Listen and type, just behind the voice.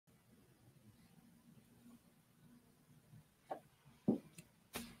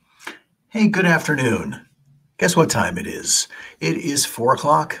Hey, good afternoon. Guess what time it is? It is 4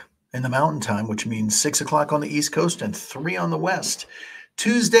 o'clock in the mountain time, which means 6 o'clock on the East Coast and 3 on the West.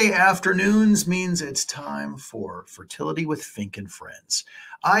 Tuesday afternoons means it's time for Fertility with Fink and Friends.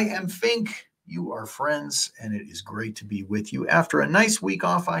 I am Fink. You are friends, and it is great to be with you. After a nice week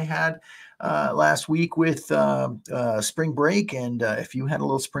off I had last week with spring break, and if you had a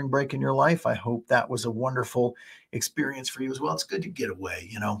little spring break in your life, I hope that was a wonderful experience for you as well. It's good to get away,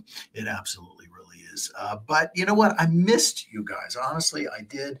 it absolutely really is. But you know what? I missed you guys. Honestly, I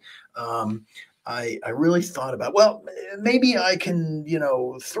did. I really thought about, well, maybe I can,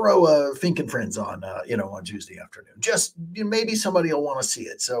 throw a Fink and Friends on, on Tuesday afternoon. Just maybe somebody will want to see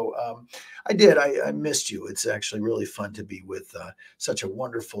it. So I did. I missed you. It's actually really fun to be with such a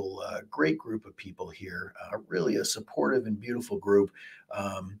wonderful, great group of people here. Really a supportive and beautiful group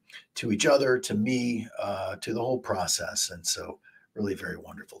to each other, to me, to the whole process. And so really very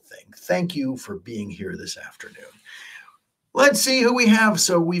wonderful thing. Thank you for being here this afternoon. Let's see who we have.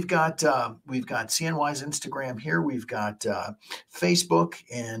 So we've got CNY's Instagram here. We've got Facebook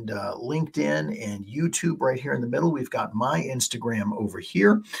and LinkedIn and YouTube right here in the middle. We've got my Instagram over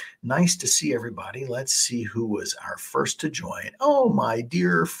here. Nice to see everybody. Let's see who was our first to join. Oh, my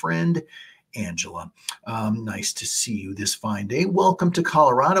dear friend Angela. Nice to see you this fine day. Welcome to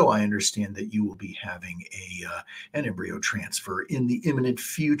Colorado. I understand that you will be having an embryo transfer in the imminent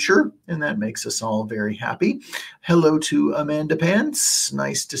future, and that makes us all very happy. Hello to Amanda Pants.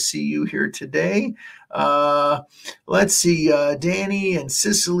 Nice to see you here today. Let's see, Danny and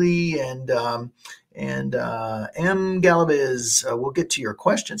Cicely and M. Galaviz. We'll get to your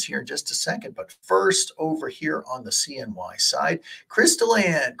questions here in just a second. But first, over here on the CNY side, Crystal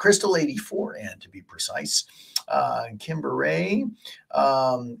 84 and to be precise, Kimber Ray,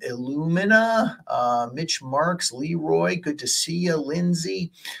 Illumina, Mitch Marks, Leroy, good to see you,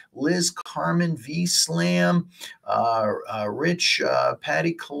 Lindsay, Liz Carmen, V Slam, Rich,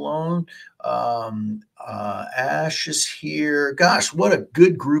 Patty Cologne, Ash is here. Gosh, what a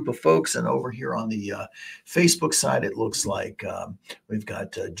good group of folks. And over here on the Facebook side, it looks like we've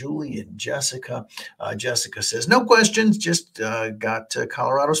got Julie and Jessica. Jessica says, no questions, just got to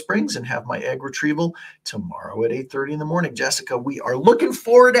Colorado Springs and have my egg retrieval tomorrow at 8:30 in the morning. Jessica, we are looking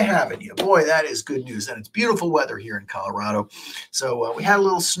forward to having you. Boy, that is good news. And it's beautiful weather here in Colorado. So we had a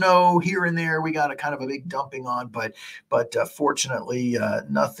little snow here and there. We got a kind of a big dumping on, but fortunately,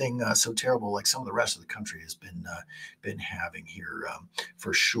 nothing so terrible like some of the rest of the country has been having here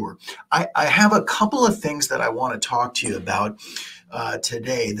for sure. I have a couple of things that I want to talk to you about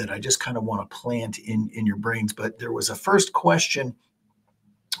today that I just kind of want to plant in your brains. But there was a first question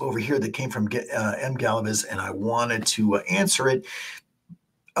over here that came from M. Galaviz, and I wanted to answer it.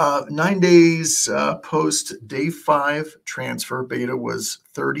 9 days post day 5 transfer, beta was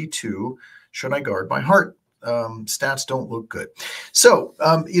 32. Should I guard my heart? Stats don't look good. So,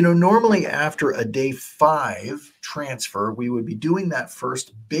 normally after a day 5 transfer, we would be doing that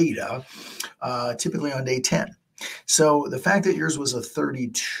first beta, typically on day 10. So the fact that yours was a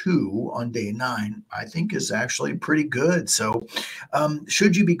 32 on day 9, I think is actually pretty good. So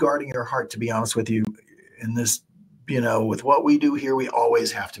should you be guarding your heart, to be honest with you, in this, with what we do here, we always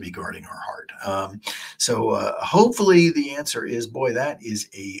have to be guarding our heart. So hopefully the answer is, boy, that is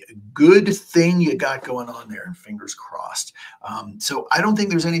a good thing you got going on there, and fingers crossed. So I don't think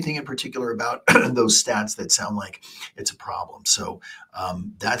there's anything in particular about those stats that sound like it's a problem. So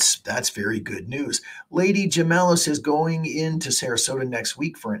that's very good news. Lady Jamela says going into Sarasota next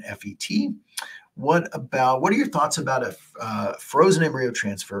week for an FET. What are your thoughts about a frozen embryo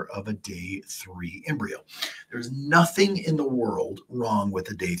transfer of a day 3 embryo? There's nothing in the world wrong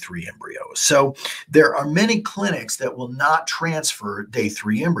with a day 3 embryo. So there are many clinics that will not transfer day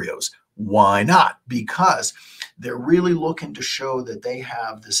 3 embryos. Why not? Because they're really looking to show that they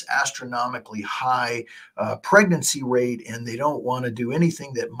have this astronomically high pregnancy rate, and they don't want to do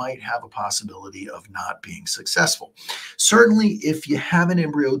anything that might have a possibility of not being successful. Certainly, if you have an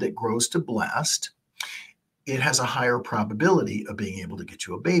embryo that grows to blast, it has a higher probability of being able to get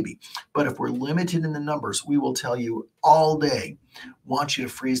you a baby. But if we're limited in the numbers, we will tell you all day, want you to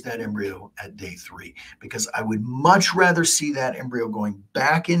freeze that embryo at day 3, because I would much rather see that embryo going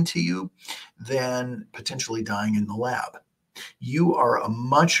back into you than potentially dying in the lab. You are a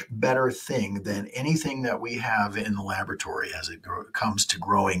much better thing than anything that we have in the laboratory as it comes to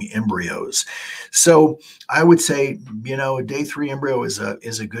growing embryos. So I would say, a day 3 embryo is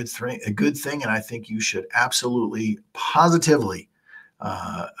a good thing, and I think you should absolutely, positively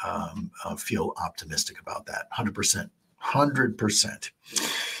feel optimistic about that. 100%.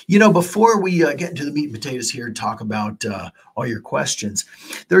 Before we get into the meat and potatoes here and talk about all your questions,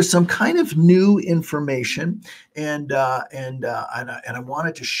 there's some kind of new information, and I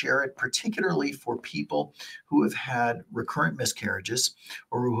wanted to share it, particularly for people who have had recurrent miscarriages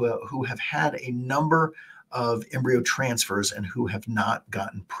or who have had a number of embryo transfers and who have not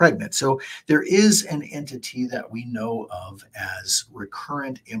gotten pregnant. So there is an entity that we know of as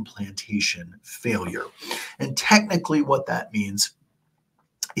recurrent implantation failure. And technically what that means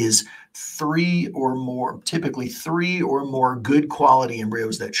is typically three or more good quality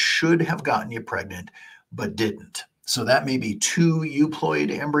embryos that should have gotten you pregnant but didn't. So that may be 2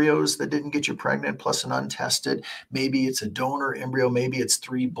 euploid embryos that didn't get you pregnant plus an untested. Maybe it's a donor embryo. Maybe it's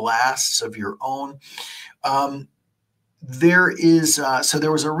 3 blasts of your own. There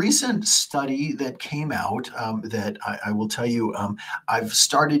was a recent study that came out that I will tell you I've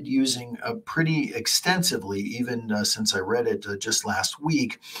started using pretty extensively, even since I read it just last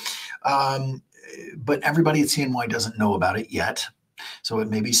week. But everybody at CNY doesn't know about it yet. So it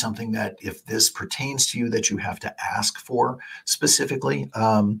may be something that, if this pertains to you, that you have to ask for specifically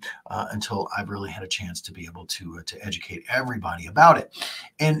until I've really had a chance to be able to educate everybody about it.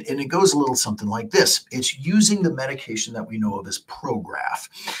 And it goes a little something like this. It's using the medication that we know of as Prograf.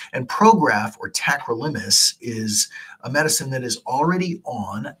 And Prograf, or tacrolimus, is a medicine that is already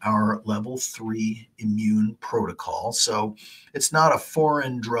on our level 3 immune protocol. So it's not a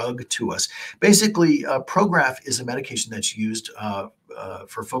foreign drug to us. Basically, Prograf is a medication that's used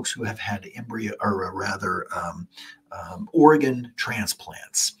for folks who have had organ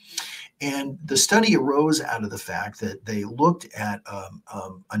transplants. And the study arose out of the fact that they looked at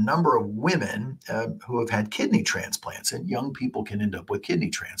a number of women who have had kidney transplants, and young people can end up with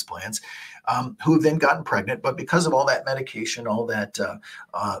kidney transplants, who have then gotten pregnant. But because of all that medication,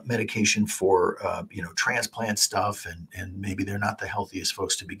 medication for transplant stuff, and maybe they're not the healthiest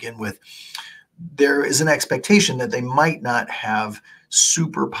folks to begin with, there is an expectation that they might not have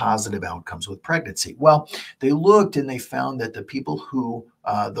super positive outcomes with pregnancy. Well, they looked and they found that the people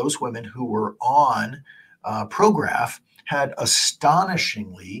those women who were on Prograf had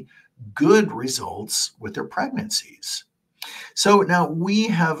astonishingly good results with their pregnancies. So now we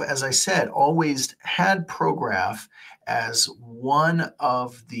have, as I said, always had Prograf as one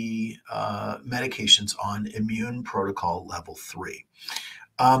of the medications on immune protocol level 3.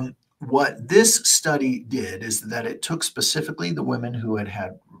 What this study did is that it took specifically the women who had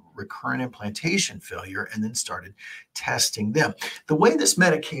had recurrent implantation failure and then started testing them. The way this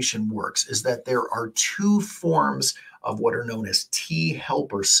medication works is that there are 2 forms of what are known as T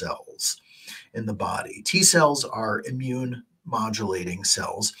helper cells in the body. T cells are immune modulating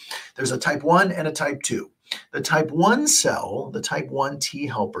cells. There's a type 1 and a type 2. The type 1 cell, the type 1 T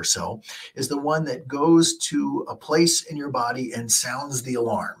helper cell, is the one that goes to a place in your body and sounds the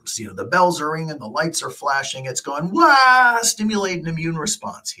alarms. The bells are ringing, the lights are flashing. It's going, wah, stimulate an immune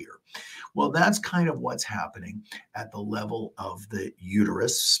response here. Well, that's kind of what's happening at the level of the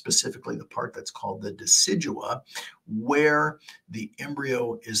uterus, specifically the part that's called the decidua, where the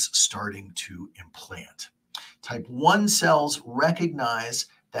embryo is starting to implant. Type 1 cells recognize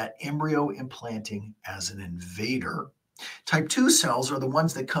that embryo implanting as an invader. Type 2 cells are the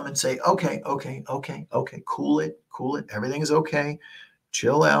ones that come and say, okay, cool it, everything is okay,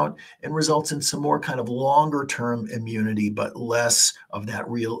 chill out, and results in some more kind of longer term immunity, but less of that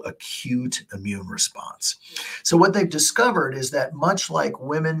real acute immune response. So what they've discovered is that, much like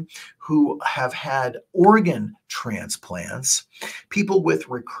women who have had organ transplants, people with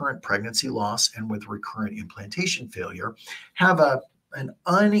recurrent pregnancy loss and with recurrent implantation failure have an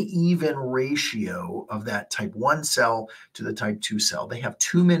uneven ratio of that type 1 cell to the type 2 cell. They have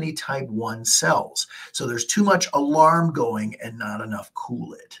too many type 1 cells. So there's too much alarm going and not enough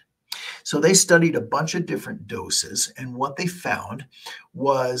cool it. So they studied a bunch of different doses, and what they found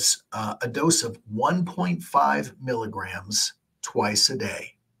was a dose of 1.5 milligrams twice a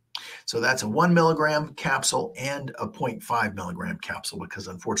day. So that's a 1 milligram capsule and a 0.5 milligram capsule, because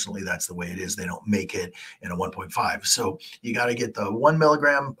unfortunately that's the way it is. They don't make it in a 1.5. So you got to get the 1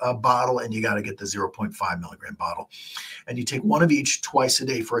 milligram bottle, and you got to get the 0.5 milligram bottle. And you take one of each twice a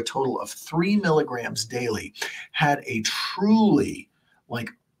day for a total of 3 milligrams daily. Had a truly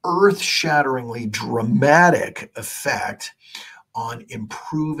earth-shatteringly dramatic effect on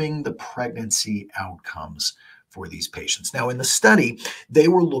improving the pregnancy outcomes for these patients. Now, in the study, they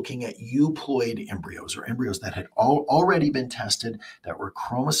were looking at euploid embryos, or embryos that had already been tested, that were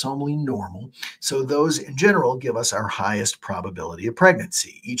chromosomally normal. So those in general give us our highest probability of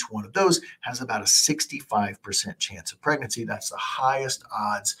pregnancy. Each one of those has about a 65% chance of pregnancy. That's the highest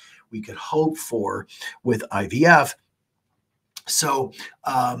odds we could hope for with IVF. So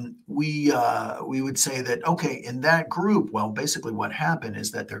we would say that, okay, in that group, well, basically what happened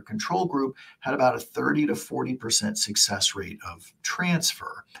is that their control group had about a 30 to 40% success rate of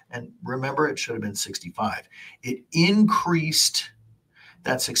transfer. And remember, it should have been 65. It increased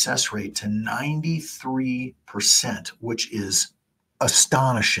that success rate to 93%, which is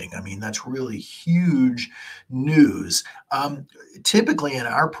astonishing. I mean, that's really huge news. Typically in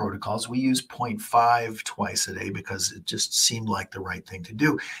our protocols, we use 0.5 twice a day because it just seemed like the right thing to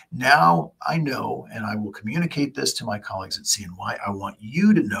do. Now I know, and I will communicate this to my colleagues at CNY. I want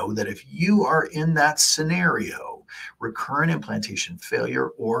you to know that if you are in that scenario, recurrent implantation failure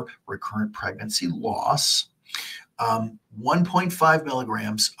or recurrent pregnancy loss, 1.5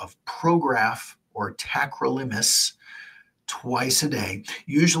 milligrams of Prograf or tacrolimus twice a day,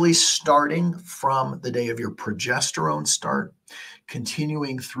 usually starting from the day of your progesterone start,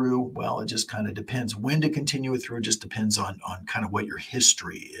 continuing through, well, it just kind of depends when to continue it through. It just depends on kind of what your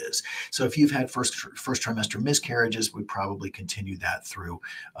history is. So if you've had first trimester miscarriages, we probably continue that through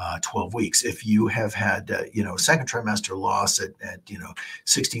 12 weeks. If you have had, second trimester loss at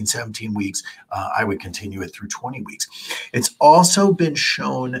 16, 17 weeks, I would continue it through 20 weeks. It's also been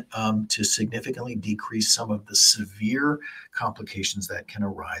shown to significantly decrease some of the severe complications that can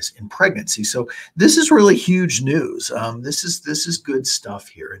arise in pregnancy. So this is really huge news. This is good stuff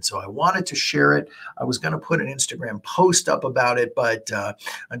here. And so I wanted to share it. I was going to put an Instagram post up about it, but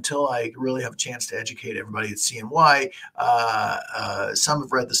until I really have a chance to educate everybody at CNY, some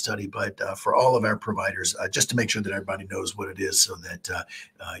have read the study, but for all of our providers, just to make sure that everybody knows what it is so that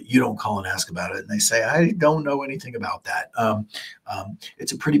you don't call and ask about it and they say, I don't know anything about that.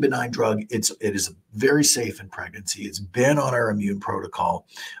 It's a pretty benign drug. It is very safe in pregnancy. It's been on our immune protocol,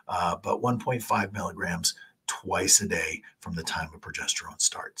 but 1.5 milligrams twice a day from the time of progesterone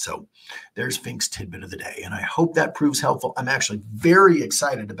start. So there's Fink's tidbit of the day. And I hope that proves helpful. I'm actually very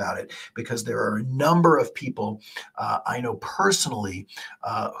excited about it because there are a number of people I know personally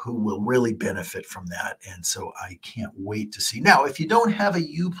who will really benefit from that. And so I can't wait to see. Now, if you don't have a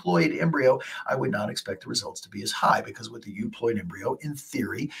euploid embryo, I would not expect the results to be as high because with the euploid embryo, in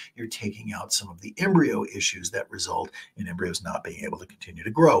theory, you're taking out some of the embryo issues that result in embryos not being able to continue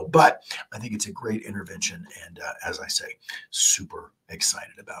to grow. But I think it's a great intervention. And as I say, super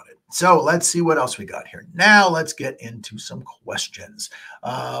excited about it. So let's see what else we got here. Now let's get into some questions.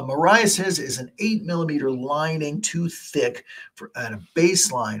 Mariah says, is an 8mm lining too thick at a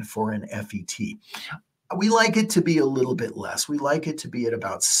baseline for an FET? We like it to be a little bit less. We like it to be at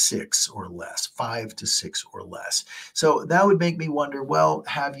about 6 or less, 5 to 6 or less. So that would make me wonder, well,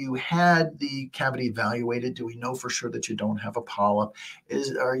 have you had the cavity evaluated? Do we know for sure that you don't have a polyp?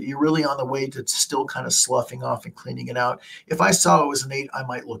 Are you really on the way to still kind of sloughing off and cleaning it out? If I saw it was an 8, I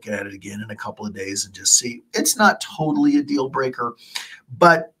might look at it again in a couple of days and just see. It's not totally a deal breaker,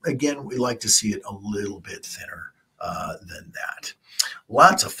 but again, we like to see it a little bit thinner than that.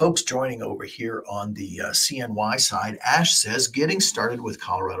 Lots of folks joining over here on the CNY side. Ash says, getting started with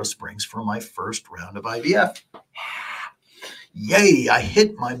Colorado Springs for my first round of IVF. Yay, I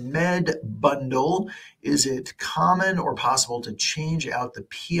hit my med bundle. Is it common or possible to change out the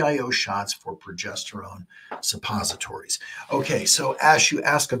PIO shots for progesterone suppositories? Okay, so Ash, you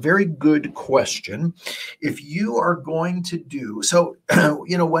ask a very good question. If you are going to do, so,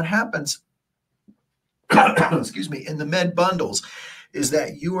 what happens, excuse me, in the med bundles is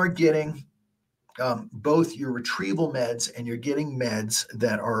that you are getting both your retrieval meds and you're getting meds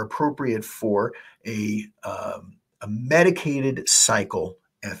that are appropriate for a medicated cycle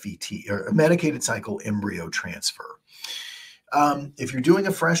FET or a medicated cycle embryo transfer. If you're doing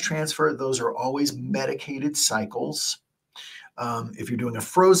a fresh transfer, those are always medicated cycles. If you're doing a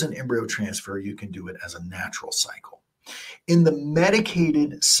frozen embryo transfer, you can do it as a natural cycle. In the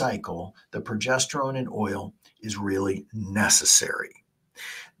medicated cycle, the progesterone and oil is really necessary.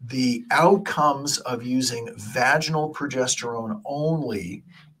 The outcomes of using vaginal progesterone only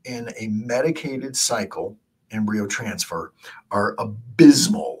in a medicated cycle embryo transfer are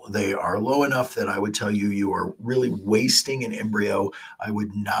abysmal. They are low enough that I would tell you you are really wasting an embryo. I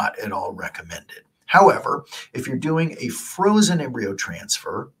would not at all recommend it. However, if you're doing a frozen embryo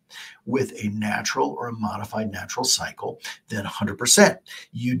transfer with a natural or a modified natural cycle, then 100%.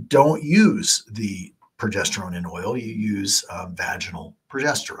 You don't use the progesterone and oil, you use vaginal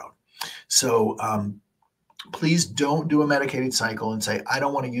progesterone. So please don't do a medicated cycle and say, I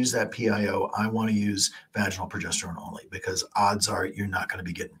don't want to use that PIO. I want to use vaginal progesterone only, because odds are you're not going to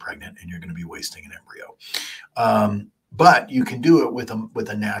be getting pregnant and you're going to be wasting an embryo. But you can do it with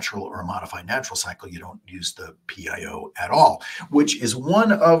a natural or a modified natural cycle. You don't use the PIO at all, which is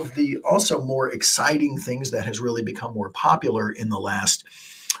one of the also more exciting things that has really become more popular in the last,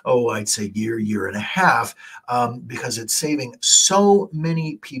 I'd say year and a half, because it's saving so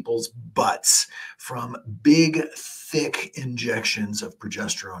many people's butts from big, thick injections of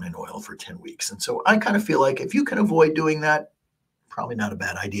progesterone in oil for 10 weeks. And so I kind of feel like if you can avoid doing that, probably not a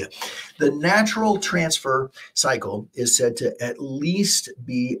bad idea. The natural transfer cycle is said to at least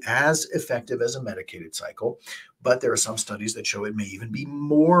be as effective as a medicated cycle, but there are some studies that show it may even be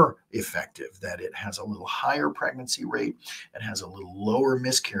more effective, that it has a little higher pregnancy rate, it has a little lower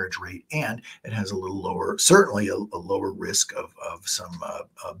miscarriage rate, and it has a little lower, certainly a lower risk of some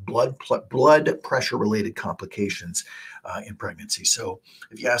blood pressure related complications in pregnancy. So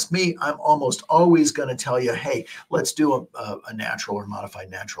if you ask me, I'm almost always going to tell you, hey, let's do a natural or modified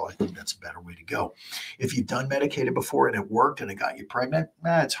natural. I think that's a better way to go. If you've done medicated before and it worked and it got you pregnant,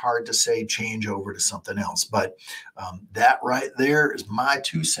 it's hard to say change over to something else. But that right there is my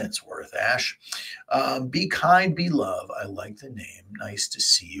 2 cents worth, Ash. Be kind, be love. I like the name. Nice to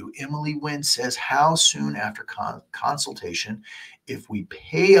see you. Emily Wynn says, how soon after consultation, if we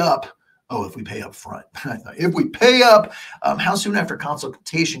pay up, if we pay up front, if we pay up, how soon after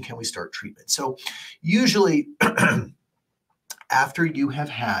consultation can we start treatment? So usually after you have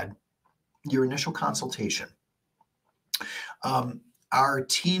had your initial consultation, our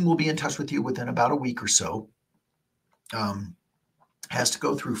team will be in touch with you within about a week or so. Has to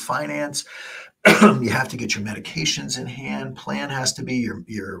go through finance. You have to get your medications in hand. Plan has to be,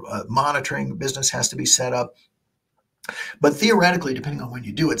 your monitoring business has to be set up. But theoretically, depending on when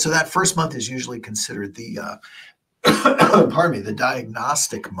you do it, so that first month is usually considered the, pardon me, the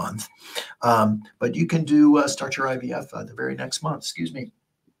diagnostic month. But you can do start your IVF the very next month. Excuse me.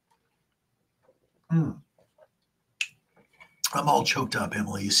 I'm all choked up,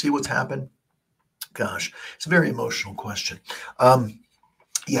 Emily. You see what's happened? Gosh, it's a very emotional question.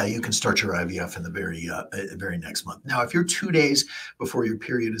 Yeah, you can start your IVF in the very next month. Now, if you're 2 days before your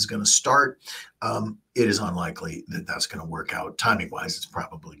period is going to start, it is unlikely that that's going to work out. Timing-wise, it's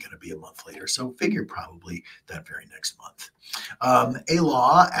probably going to be a month later. So figure probably that very next month.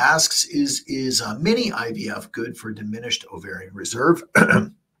 A-Law asks, is mini IVF good for diminished ovarian reserve?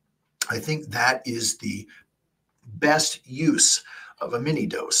 I think that is the best use of a mini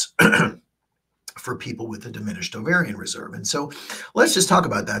dose for people with a diminished ovarian reserve. And so let's just talk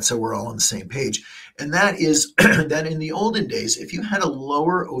about that so we're all on the same page. And that is that in the olden days, if you had a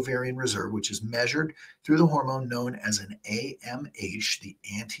lower ovarian reserve, which is measured through the hormone known as an AMH, the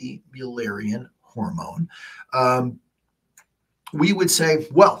anti-Mullerian hormone, we would say,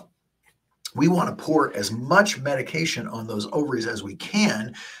 well, we want to pour as much medication on those ovaries as we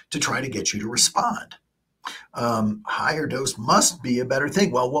can to try to get you to respond. Higher dose must be a better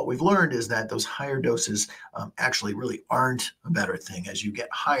thing. Well, what we've learned is that those higher doses actually really aren't a better thing. As you get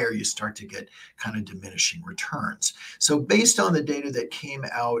higher, you start to get kind of diminishing returns. So based on the data that came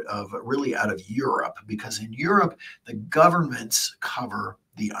out of Europe, because in Europe, the governments cover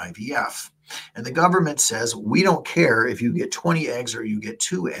the IVF. And the government says, we don't care if you get 20 eggs or you get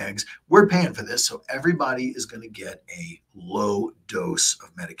 2 eggs, we're paying for this. So everybody is going to get a low dose of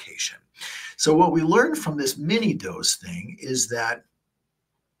medication. So what we learned from this mini dose thing is that,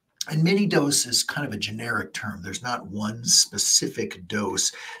 and mini dose is kind of a generic term. There's not one specific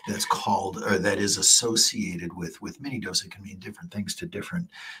dose that's called or that is associated with mini dose. It can mean different things to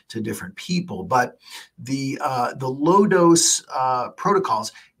different people. But the low dose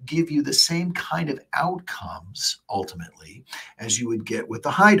protocols give you the same kind of outcomes ultimately as you would get with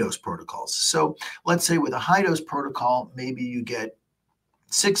the high dose protocols. So let's say with a high dose protocol, maybe you get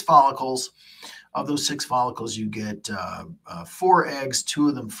 6 follicles. Of those 6 follicles, you get 4 eggs, 2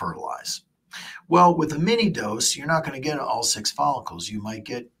 of them fertilize. Well, with a mini dose, you're not going to get all 6 follicles. You might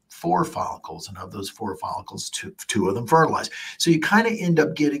get 4 follicles, and of those 4 follicles, 2 of them fertilize. So you kind of end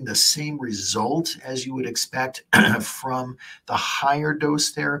up getting the same result as you would expect from the higher dose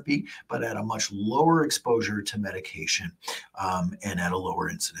therapy, but at a much lower exposure to medication and at a lower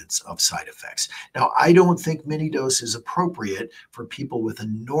incidence of side effects. Now, I don't think mini dose is appropriate for people with a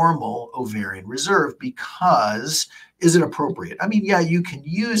normal ovarian reserve because is it appropriate? I mean, yeah, you can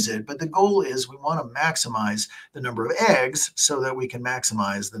use it, but the goal is we want to maximize the number of eggs so that we can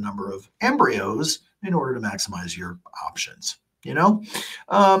maximize the number of embryos in order to maximize your options.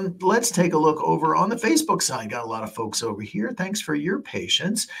 Let's take a look over on the Facebook side. Got a lot of folks over here. Thanks for your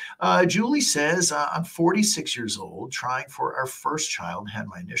patience. Julie says, I'm 46 years old, trying for our first child, had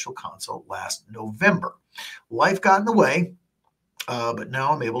my initial consult last November. Life got in the way. But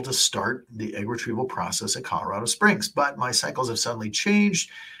now I'm able to start the egg retrieval process at Colorado Springs. But my cycles have suddenly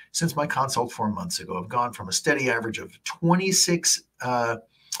changed since my consult 4 months ago. I've gone from a steady average of 26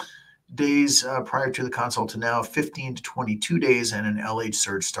 days prior to the consult to now 15 to 22 days and an LH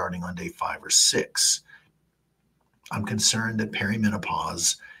surge starting on day 5 or 6. I'm concerned that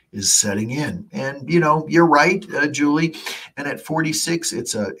perimenopause is setting in. And you're right, Julie. And at 46,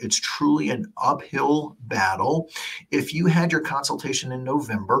 it's truly an uphill battle. If you had your consultation in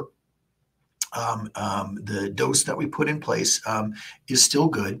November, the dose that we put in place is still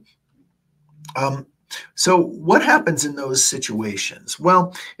good. So what happens in those situations?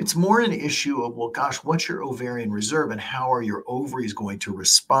 Well, it's more an issue of, well, gosh, what's your ovarian reserve and how are your ovaries going to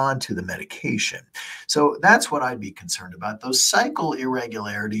respond to the medication? So that's what I'd be concerned about. Those cycle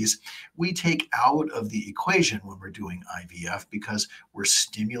irregularities, we take out of the equation when we're doing IVF because we're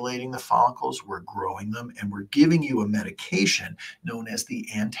stimulating the follicles, we're growing them, and we're giving you a medication known as the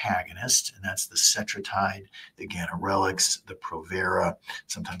antagonist, and that's the Cetrotide, the Ganirelix, the Provera,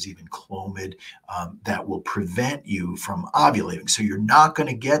 sometimes even Clomid, that will prevent you from ovulating. So you're not going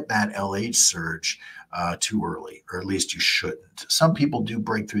to get that LH surge too early, or at least you shouldn't. Some people do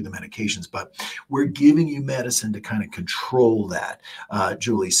break through the medications, but we're giving you medicine to kind of control that,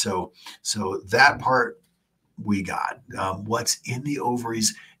 Julie. So that part we got. What's in the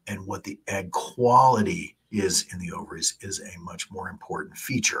ovaries and what the egg quality is in the ovaries is a much more important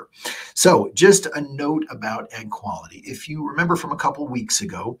feature. So just a note about egg quality. If you remember from a couple of weeks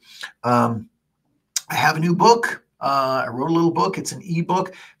ago, I have a new book. I wrote a little book. It's an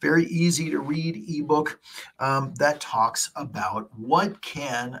ebook, very easy to read ebook that talks about what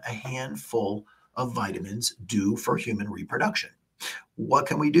can a handful of vitamins do for human reproduction. What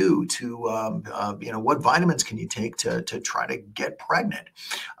can we do to, what vitamins can you take to try to get pregnant?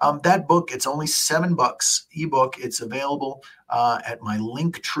 That book, it's only $7 ebook. It's available at my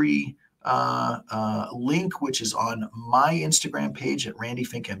Linktree link, which is on my Instagram page at Randy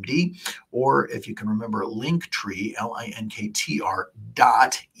Fink MD, or if you can remember, Linktree,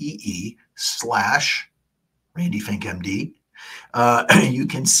 linktr.ee/Randy Fink MD. You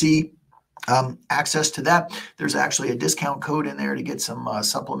can see access to that. There's actually a discount code in there to get some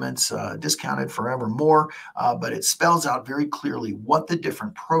supplements discounted forevermore, but it spells out very clearly what the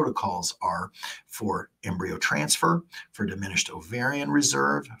different protocols are for embryo transfer, for diminished ovarian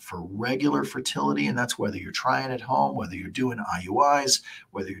reserve, for regular fertility, and that's whether you're trying at home, whether you're doing IUIs,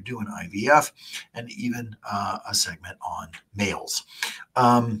 whether you're doing IVF, and even a segment on males.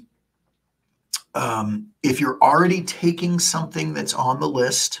 If you're already taking something that's on the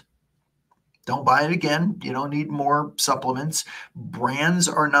list, don't buy it again. You don't need more supplements. Brands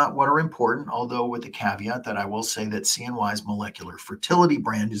are not what are important, although with the caveat that I will say that CNY's molecular fertility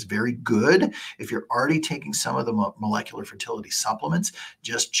brand is very good. If you're already taking some of the molecular fertility supplements,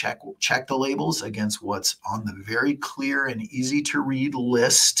 just check the labels against what's on the very clear and easy to read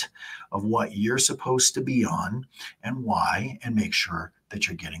list of what you're supposed to be on and why, and make sure that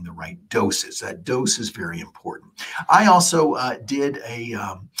you're getting the right doses. That dose is very important. I also did a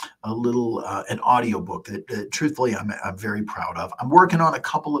little an audio book that truthfully I'm very proud of. I'm working on a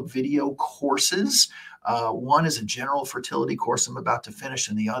couple of video courses. One is a general fertility course I'm about to finish,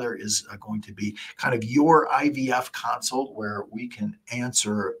 and the other is going to be kind of your IVF consult, where we can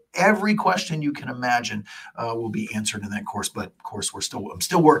answer every question you can imagine will be answered in that course. But of course, I'm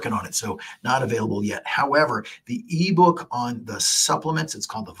still working on it, so not available yet. However, the ebook on the supplements, it's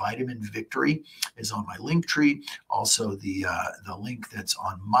called the Vitamin Victory, is on my Linktree. Also, the link that's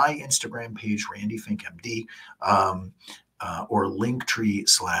on my Instagram page, Randy Fink MD, or Linktree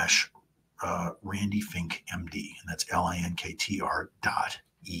 / Randy Fink MD, and that's linktr.ee.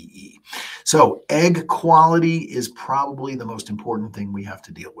 So egg quality is probably the most important thing we have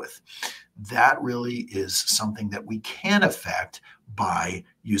to deal with. That really is something that we can affect by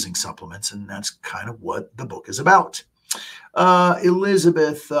using supplements, and that's kind of what the book is about.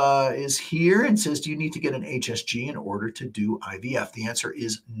 Elizabeth is here and says, do you need to get an HSG in order to do IVF? The answer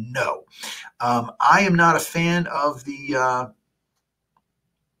is no. I am not a fan of the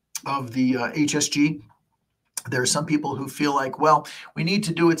HSG. There are some people who feel like, well, we need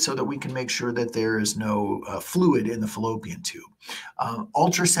to do it so that we can make sure that there is no fluid in the fallopian tube.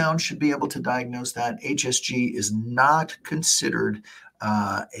 Ultrasound should be able to diagnose that. HSG is not considered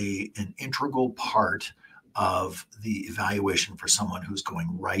an integral part of the evaluation for someone who's going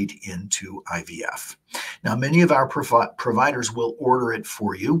right into IVF. Now, many of our providers will order it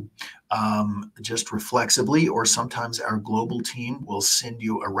for you just reflexively, or sometimes our global team will send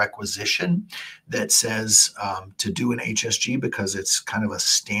you a requisition that says to do an HSG because it's kind of a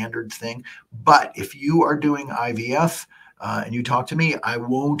standard thing. But if you are doing IVF, and you talk to me, I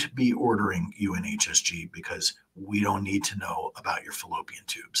won't be ordering you an HSG because we don't need to know about your fallopian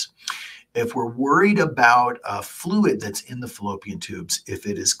tubes. If we're worried about a fluid that's in the fallopian tubes, if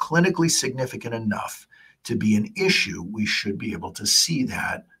it is clinically significant enough to be an issue, we should be able to see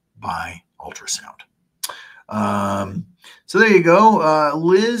that by ultrasound. So there you go.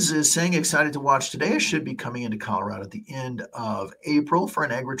 Liz is saying, excited to watch today. I should be coming into Colorado at the end of April for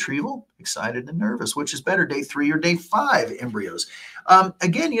an egg retrieval. Excited and nervous. Which is better, day 3 or day 5 embryos?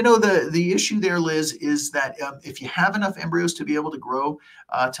 Again, you know, the issue there, Liz, is that if you have enough embryos to be able to grow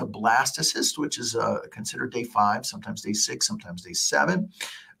to blastocyst, which is considered day 5, sometimes day 6, sometimes day 7,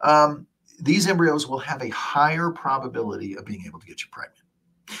 these embryos will have a higher probability of being able to get you pregnant.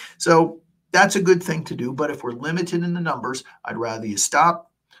 So that's a good thing to do. But if we're limited in the numbers, I'd rather you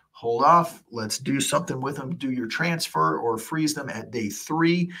stop, hold off. Let's do something with them. Do your transfer or freeze them at day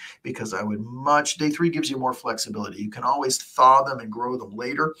 3, because day 3 gives you more flexibility. You can always thaw them and grow them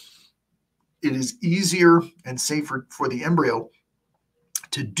later. It is easier and safer for the embryo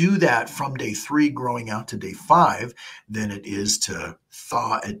to do that from day 3 growing out to day 5 than it is to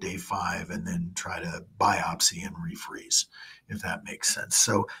thaw at day 5 and then try to biopsy and refreeze, if that makes sense.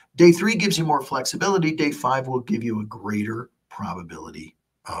 So day 3 gives you more flexibility. Day 5 will give you a greater probability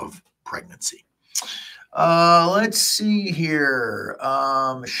of pregnancy. Let's see here.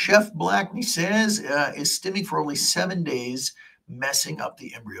 Chef Blackney says, is stimming for only 7 days messing up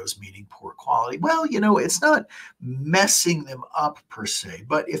the embryos, meaning poor quality? Well, you know, it's not messing them up per se,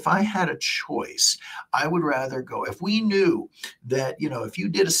 but if I had a choice, I would rather go, if we knew that, you know, if you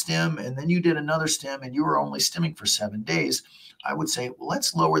did a stim and then you did another stim and you were only stimming for 7 days, I would say, well,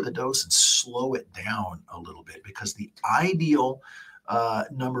 let's lower the dose and slow it down a little bit, because the ideal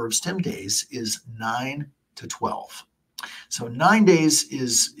number of stim days is 9 to 12. So 9 days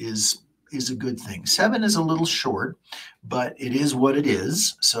is a good thing. 7 is a little short, but it is what it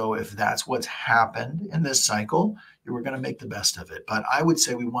is. So if that's what's happened in this cycle, you were going to make the best of it. But I would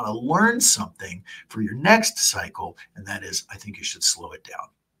say we want to learn something for your next cycle, and that is, I think you should slow it down.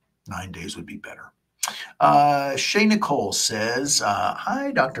 9 days would be better. Shay Nicole says,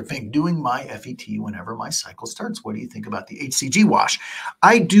 hi, Dr. Fink, doing my FET whenever my cycle starts. What do you think about the HCG wash?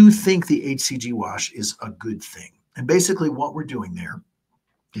 I do think the HCG wash is a good thing. And basically what we're doing there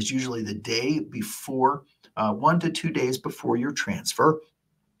is usually the day before, 1 to 2 days before your transfer,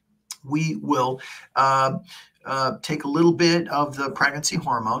 we will take a little bit of the pregnancy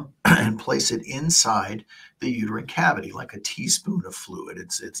hormone and place it inside the uterine cavity, like a teaspoon of fluid.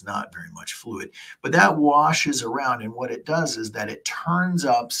 It's not very much fluid, but that washes around. And what it does is that it turns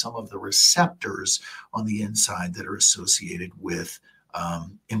up some of the receptors on the inside that are associated with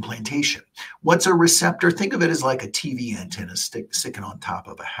implantation. What's a receptor? Think of it as like a TV antenna sticking on top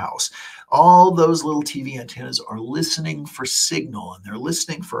of a house. All those little TV antennas are listening for signal, and they're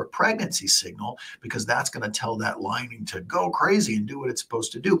listening for a pregnancy signal, because that's going to tell that lining to go crazy and do what it's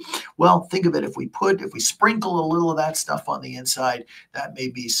supposed to do. Well, think of it, if we sprinkle a little of that stuff on the inside, that may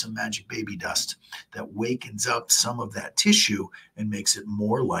be some magic baby dust that wakens up some of that tissue and makes it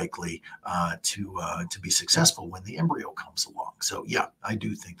more likely to be successful when the embryo comes along. So yeah, I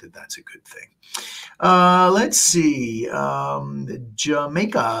do think that that's a good thing. Let's see.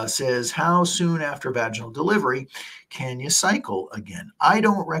 Jamaica says, how soon after vaginal delivery can you cycle again? I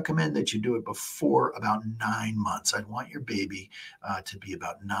don't recommend that you do it before about 9 months. I'd want your baby to be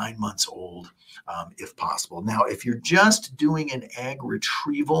about 9 months old, if possible. Now, if you're just doing an egg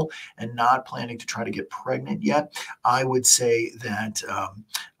retrieval and not planning to try to get pregnant yet, I would say that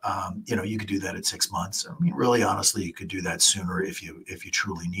you could do that at 6 months. I mean, really, honestly, you could do that sooner if you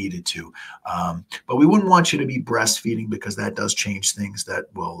truly needed to. But we wouldn't want you to be breastfeeding, because that does change things. That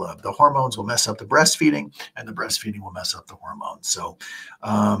will the hormones will mess up the breastfeeding, and the breastfeeding will mess up the hormones. So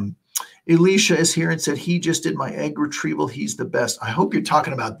Elisha is here and said, he just did my egg retrieval. He's the best. I hope you're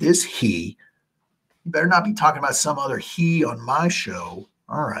talking about this he. You better not be talking about some other he on my show.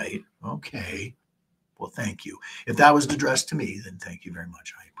 All right. Okay. Well, thank you. If that was addressed to me, then thank you very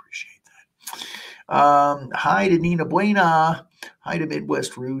much. I appreciate that. Hi to Nina Buena. Hi to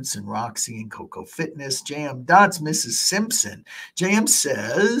Midwest Roots and Roxy and Coco Fitness. JM Dots, Mrs. Simpson. JM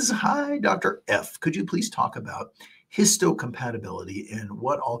says, hi, Dr. F. Could you please talk about histocompatibility and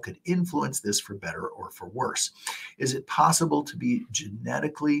what all could influence this for better or for worse? Is it possible to be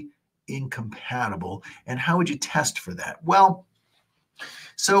genetically incompatible? And how would you test for that? Well,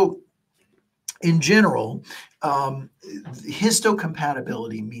 so in general,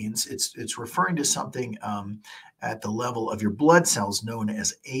 histocompatibility means it's referring to something at the level of your blood cells known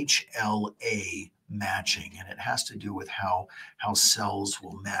as HLA matching, and it has to do with how cells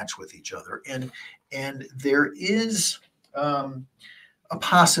will match with each other. And there is a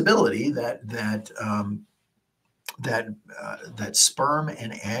possibility that sperm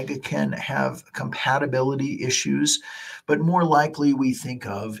and egg can have compatibility issues, but more likely we think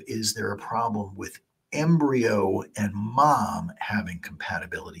of, is there a problem with embryo and mom having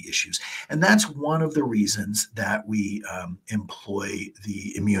compatibility issues? And that's one of the reasons that we employ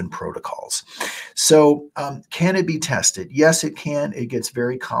the immune protocols. So can it be tested? Yes, it can. It gets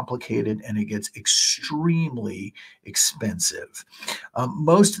very complicated and it gets extremely expensive.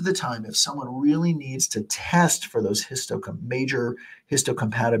 Most of the time, if someone really needs to test for those major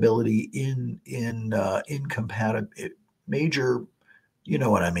histocompatibility major, you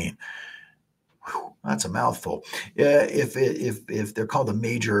know what I mean. Whew, that's a mouthful. If they're called the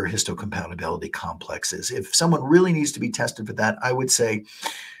major histocompatibility complexes, if someone really needs to be tested for that, I would say,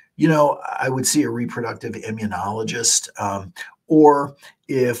 I would see a reproductive immunologist, or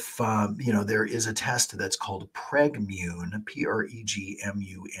if there is a test that's called Pregmune, Pregmune,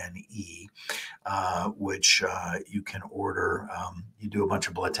 which you can order. You do a bunch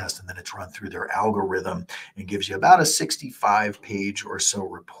of blood tests, and then it's run through their algorithm and gives you about a 65-page or so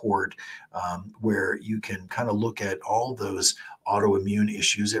report, where you can kind of look at all those autoimmune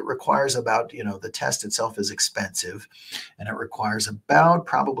issues. It requires about, the test itself is expensive, and it requires about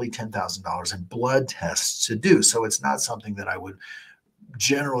probably $10,000 in blood tests to do. So it's not something that I would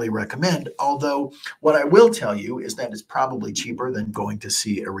generally recommend. Although what I will tell you is that it's probably cheaper than going to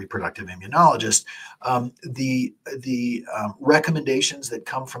see a reproductive immunologist. The recommendations that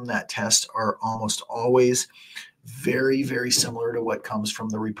come from that test are almost always very, very similar to what comes from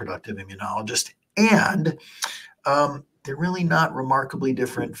the reproductive immunologist. And they're really not remarkably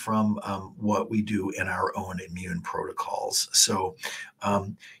different from what we do in our own immune protocols. So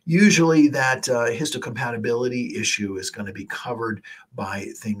usually that histocompatibility issue is going to be covered by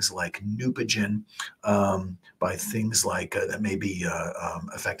things like Neupogen, by things like that may be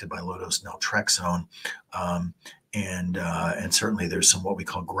affected by low-dose naltrexone. And certainly there's some what we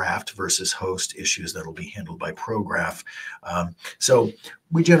call graft versus host issues that'll be handled by Prograf. So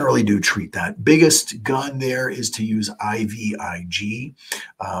we generally do treat that. Biggest gun there is to use IVIG,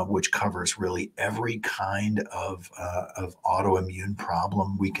 which covers really every kind of autoimmune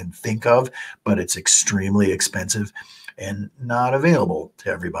problem we can think of, but it's extremely expensive and not available to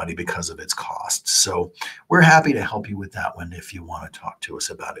everybody because of its costs. So we're happy to help you with that one if you want to talk to us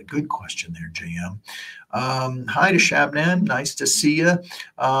about it. Good question there, JM. Hi to Shabnan. Nice to see you.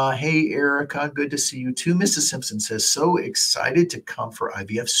 Hey, Erica. Good to see you too. Mrs. Simpson says, so excited to come for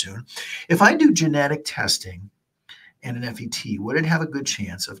IVF soon. If I do genetic testing and an FET, would it have a good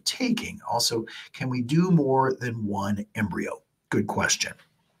chance of taking? Also, can we do more than one embryo? Good question.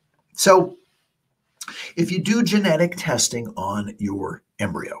 So if you do genetic testing on your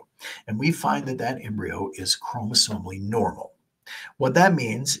embryo, and we find that that embryo is chromosomally normal, what that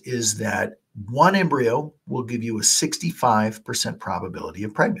means is that one embryo will give you a 65% probability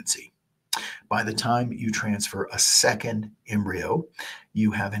of pregnancy. By the time you transfer a second embryo,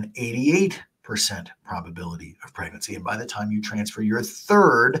 you have an 88% probability of pregnancy. And by the time you transfer your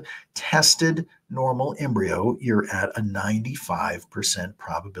third tested normal embryo, you're at a 95%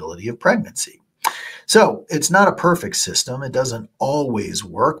 probability of pregnancy. So it's not a perfect system. It doesn't always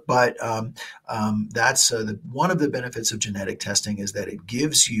work, but that's one of the benefits of genetic testing is that it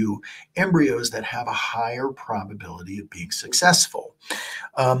gives you embryos that have a higher probability of being successful.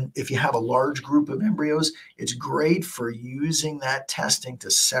 If you have a large group of embryos, it's great for using that testing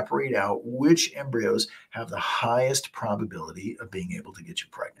to separate out which embryos have the highest probability of being able to get you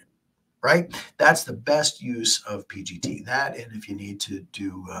pregnant. Right? That's the best use of PGT. That, and if you need to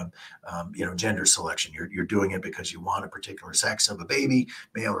do, gender selection, you're doing it because you want a particular sex of a baby,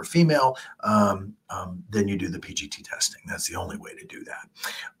 male or female, then you do the PGT testing. That's the only way to do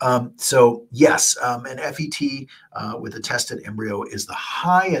that. So yes, an FET with a tested embryo is the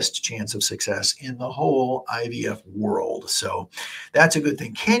highest chance of success in the whole IVF world. So that's a good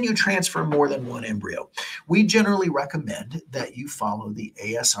thing. Can you transfer more than one embryo? We generally recommend that you follow the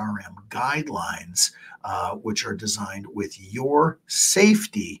ASRM guidelines, which are designed with your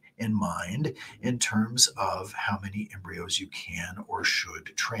safety in mind in terms of how many embryos you can or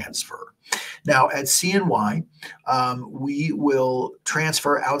should transfer. Now, at CNY, we will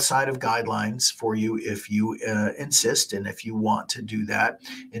transfer outside of guidelines for you if you insist and if you want to do that.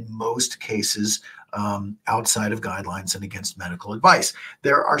 In most cases, outside of guidelines and against medical advice.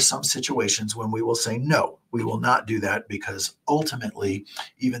 There are some situations when we will say, no, we will not do that because ultimately,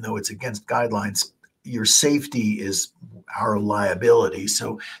 even though it's against guidelines, your safety is our liability.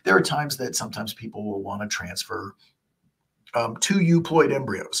 So there are times that sometimes people will want to transfer 2 euploid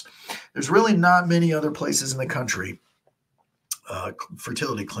embryos. There's really not many other places in the country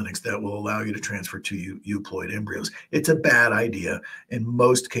fertility clinics that will allow you to transfer to euploid embryos. It's a bad idea. In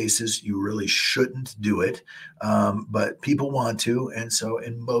most cases, you really shouldn't do it, but people want to. And so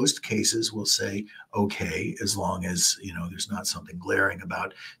in most cases, we'll say, okay, as long as, there's not something glaring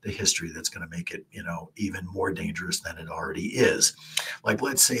about the history that's going to make it, even more dangerous than it already is. Like,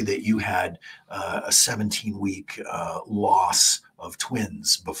 let's say that you had a 17-week loss of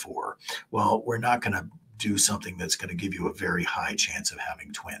twins before. Well, we're not going to do something that's going to give you a very high chance of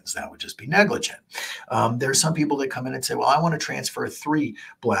having twins. That would just be negligent. There are some people that come in and say, well, I want to transfer 3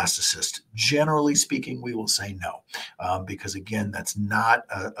 blastocysts. Generally speaking, we will say no, because again, that's not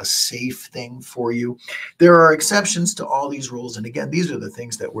a safe thing for you. There are exceptions to all these rules. And again, these are the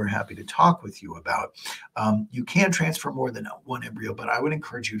things that we're happy to talk with you about. You can transfer more than 1 embryo, but I would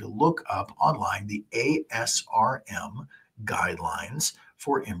encourage you to look up online the ASRM guidelines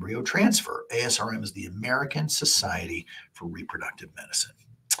for embryo transfer. ASRM is the American Society for Reproductive Medicine.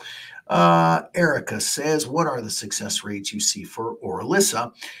 Erica says, what are the success rates you see for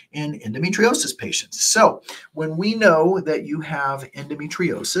Orilissa in endometriosis patients? So when we know that you have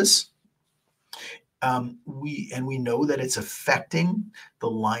endometriosis, we know that it's affecting the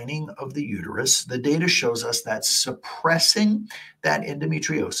lining of the uterus. The data shows us that suppressing that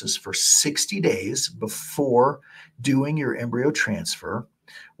endometriosis for 60 days before doing your embryo transfer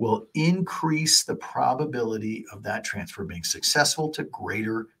will increase the probability of that transfer being successful to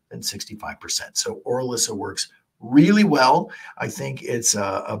greater than 65%. So Orilissa works really well. I think it's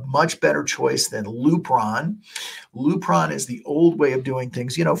a much better choice than Lupron. Lupron is the old way of doing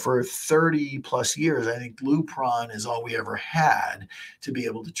things. For 30 plus years, I think Lupron is all we ever had to be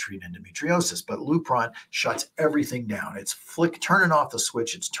able to treat endometriosis. But Lupron shuts everything down. It's turning off the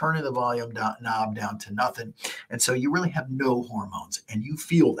switch. It's turning the volume knob down to nothing. And so you really have no hormones, and you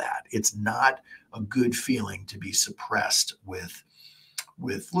feel that. It's not a good feeling to be suppressed with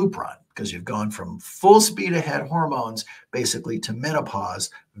Lupron, because you've gone from full speed ahead hormones basically to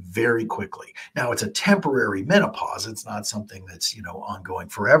menopause very quickly. Now, it's a temporary menopause. It's not something that's, ongoing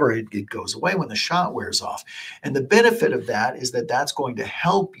forever. It goes away when the shot wears off. And the benefit of that is that that's going to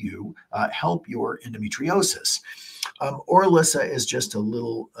help you, help your endometriosis. Orilissa is just a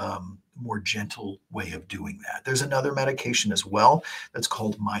little more gentle way of doing that. There's another medication as well that's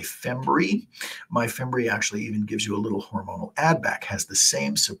called Myfembree. Myfembree actually even gives you a little hormonal add back, has the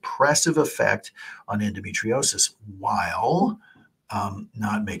same suppressive effect on endometriosis while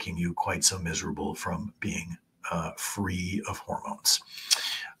not making you quite so miserable from being free of hormones.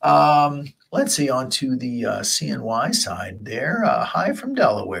 Let's see, on to the CNY side there. Hi from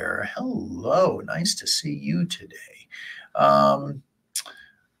Delaware. Hello, nice to see you today.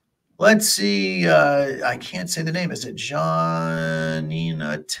 Let's see, I can't say the name. Is it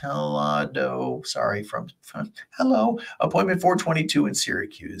Janina Telado? Sorry, from hello, appointment 422 in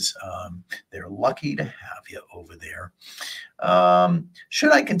Syracuse. They're lucky to have you over there.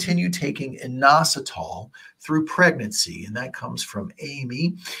 Should I continue taking inositol through pregnancy? And that comes from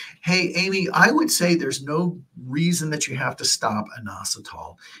Amy. Hey, Amy, I would say there's no reason that you have to stop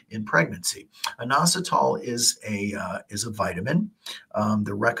inositol in pregnancy. Inositol is a vitamin.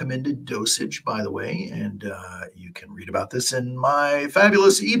 The recommended dosage, by the way, and you can read about this in my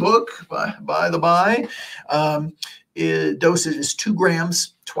fabulous ebook, by the by. Dosage is 2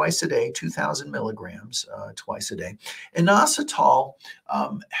 grams twice a day, 2,000 milligrams twice a day. Inositol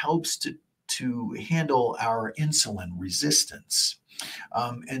helps to handle our insulin resistance.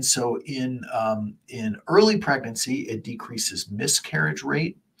 And so in early pregnancy, it decreases miscarriage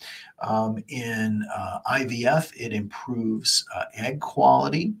rate. In IVF, it improves egg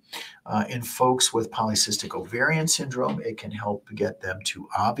quality. In folks with polycystic ovarian syndrome, it can help get them to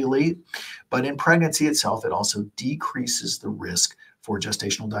ovulate. But in pregnancy itself, it also decreases the risk for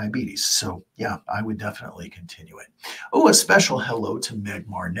gestational diabetes. So yeah, I would definitely continue it. Oh, a special hello to Meg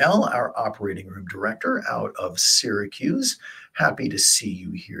Marnell, our operating room director out of Syracuse. Happy to see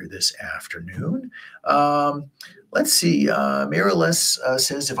you here this afternoon. Let's see, Miraless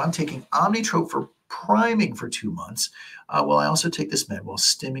says, if I'm taking Omnitrope for priming for 2 months, will I also take this med while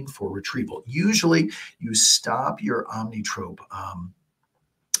stimming for retrieval? Usually you stop your Omnitrope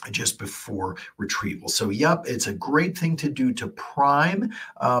just before retrieval. So yep, it's a great thing to do to prime,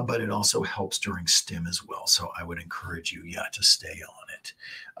 but it also helps during stim as well. So I would encourage you, to stay on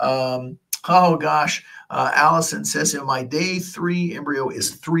it. Oh gosh, Allison says, in my day 3 embryo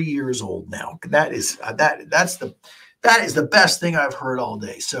is 3 years old now. That is the best thing I've heard all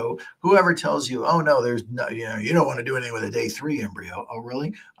day. So whoever tells you, oh no, there's no, you don't want to do anything with a day 3 embryo. Oh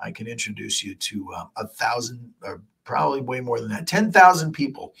really? I can introduce you to 1,000% probably way more than that. 10,000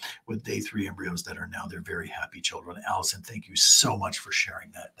 people with day 3 embryos that are now they're very happy children. Allison, thank you so much for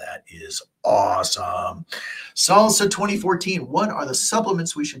sharing that. That is awesome. Salsa 2014. What are the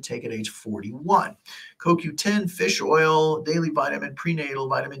supplements we should take at age 41? CoQ10, fish oil, daily vitamin, prenatal,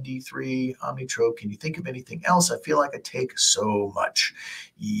 vitamin D3, Omnitrope. Can you think of anything else? I feel like I take so much.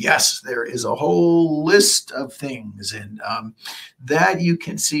 Yes, there is a whole list of things, and that you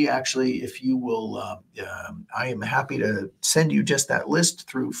can see actually if you will. I am happy to send you just that list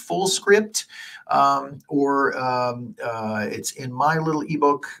through FullScript, or it's in my little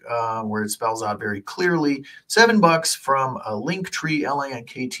ebook where it spells out very clearly. $7 from a Linktree,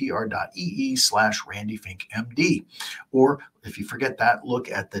 linktr.ee/RandyFinkMD. Or if you forget that,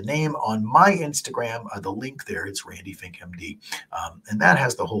 look at the name on my Instagram, the link there, it's RandyFinkMD. And that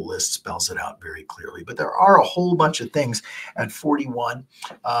has the whole list, spells it out very clearly. But there are a whole bunch of things at 41,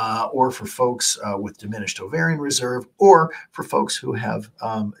 or for folks with diminished ovarian reserve, or for folks who have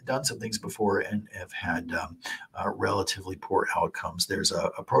done some things before and have had relatively poor outcomes. There's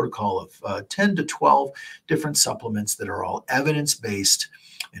a protocol of 10 to 12 different supplements that are all evidence-based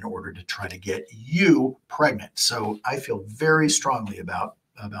in order to try to get you pregnant. So I feel very strongly about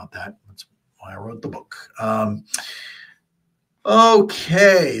that. That's why I wrote the book.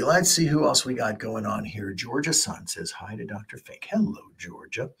 Okay, let's see who else we got going on here. Georgia Sun says hi to Dr. Fink. Hello,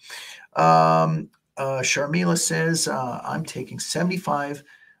 Georgia. Sharmila says, I'm taking 75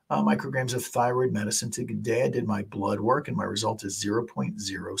 micrograms of thyroid medicine today. I did my blood work and my result is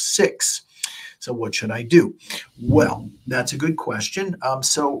 0.06. So what should I do? Well, that's a good question.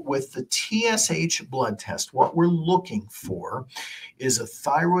 So with the TSH blood test, what we're looking for is a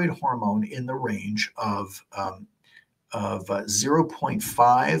thyroid hormone in the range of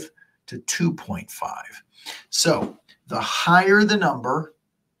 0.5 to 2.5. So the higher the number,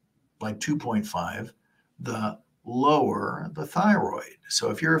 like 2.5, the lower the thyroid. So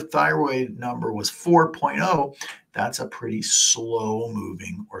if your thyroid number was 4.0, that's a pretty slow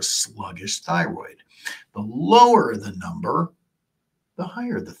moving or sluggish thyroid. The lower the number, the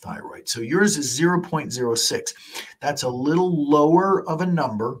higher the thyroid. So yours is 0.06. That's a little lower of a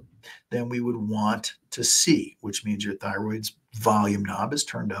number than we would want to see, which means your thyroid's volume knob is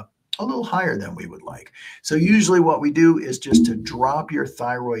turned up a little higher than we would like. So usually what we do is just to drop your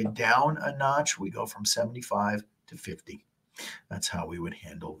thyroid down a notch. We go from 75 to 50. That's how we would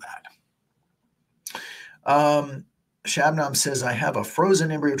handle that. Shabnam says, I have a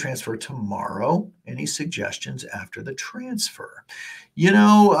frozen embryo transfer tomorrow. Any suggestions after the transfer? You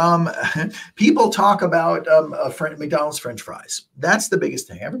know, people talk about McDonald's French fries. That's the biggest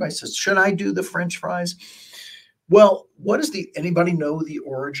thing. Everybody says, should I do the French fries? Well, anybody know the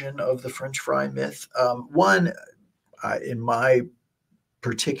origin of the French fry myth? One, in my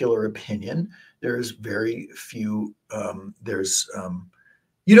particular opinion, there's very few,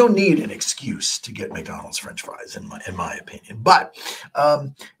 you don't need an excuse to get McDonald's French fries, in my opinion. But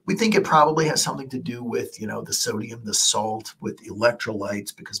we think it probably has something to do with, the sodium, the salt, with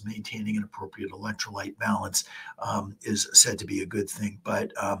electrolytes, because maintaining an appropriate electrolyte balance is said to be a good thing.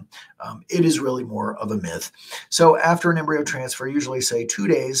 But it is really more of a myth. So after an embryo transfer, usually say 2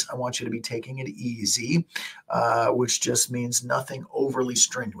 days, I want you to be taking it easy, which just means nothing overly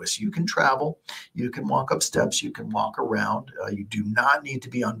strenuous. You can travel, you can walk up steps, you can walk around. You do not need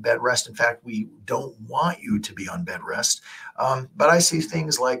to be on bed rest. In fact, we don't want you to be on bed rest. But I see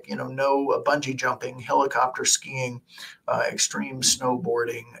things like, no bungee jumping, helicopter skiing, extreme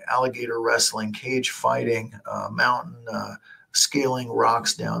snowboarding, alligator wrestling, cage fighting, mountain scaling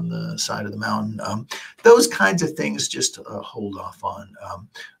rocks down the side of the mountain. Those kinds of things just hold off on.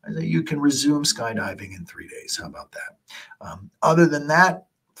 You can resume skydiving in 3 days. How about that? Other than that,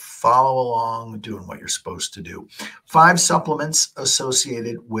 follow along doing what you're supposed to do. 5 supplements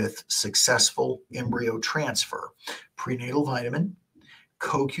associated with successful embryo transfer: prenatal vitamin,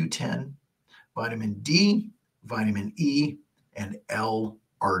 CoQ10, vitamin D, vitamin E, and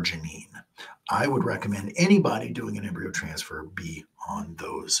L-arginine. I would recommend anybody doing an embryo transfer be on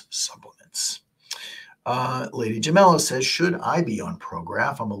those supplements. Lady Jamela says, should I be on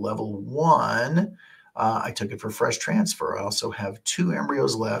Prograf? I'm a level 1. I took it for fresh transfer. I also have 2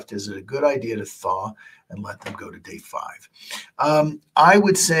 embryos left. Is it a good idea to thaw and let them go to day 5? I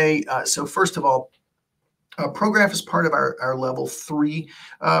would say, so first of all, Prograf is part of our level 3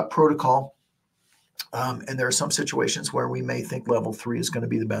 protocol. And there are some situations where we may think level 3 is going to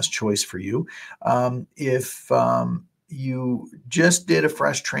be the best choice for you. If you just did a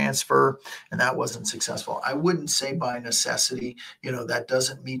fresh transfer and that wasn't successful, I wouldn't say by necessity, that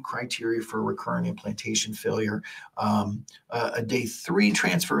doesn't meet criteria for recurrent implantation failure. A day 3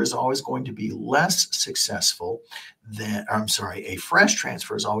 transfer is always going to be less successful than, I'm sorry, a fresh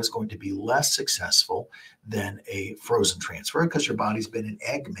transfer is always going to be less successful than a frozen transfer because your body's been in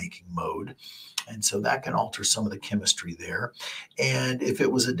egg making mode. And so that can alter some of the chemistry there. And if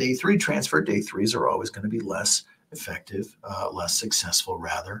it was a day 3 transfer, day 3s are always going to be less effective, less successful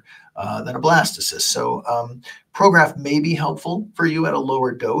rather, than a blastocyst. So Prograft may be helpful for you at a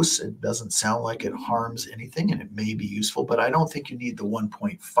lower dose. It doesn't sound like it harms anything, and it may be useful, but I don't think you need the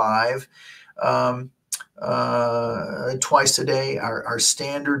 1.5 twice a day. Our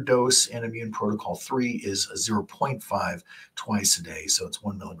standard dose in Immune Protocol 3 is 0.5 twice a day. So it's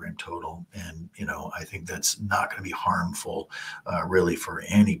 1 milligram total. And, I think that's not going to be harmful really for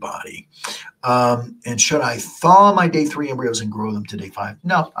anybody. And should I thaw my day 3 embryos and grow them to day 5?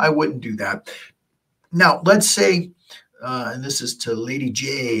 No, I wouldn't do that. Now, let's say, and this is to Lady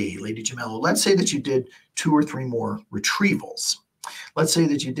Jamello, let's say that you did 2 or 3 more retrievals. Let's say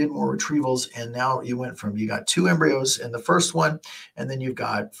that you did more retrievals and now you got 2 embryos in the first one, and then you've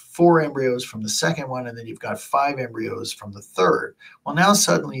got 4 embryos from the second one, and then you've got 5 embryos from the third. Well, now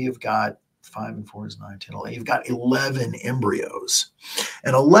suddenly you've got 5 and 4 is 9, 10, 11. You've got 11 embryos.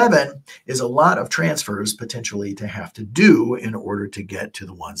 And 11 is a lot of transfers potentially to have to do in order to get to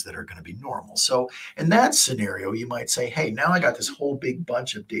the ones that are going to be normal. So in that scenario, you might say, hey, now I got this whole big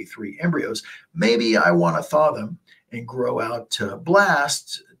bunch of day 3 embryos. Maybe I want to thaw them and grow out to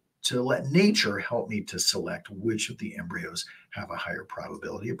blast to let nature help me to select which of the embryos have a higher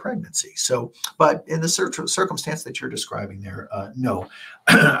probability of pregnancy. So, but in the circumstance that you're describing there, no,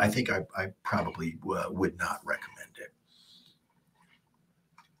 I think I probably would not recommend it.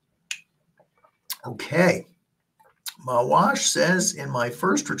 Okay. Mawash says, in my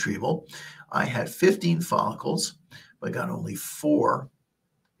first retrieval, I had 15 follicles, but got only 4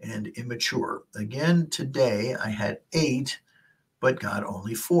 and immature. Again, today I had 8, but got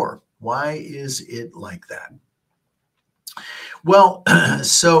only 4. Why is it like that? Well,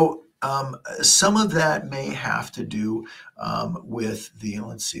 so some of that may have to do with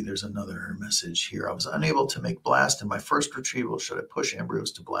let's see, there's another message here. I was unable to make blast in my first retrieval. Should I push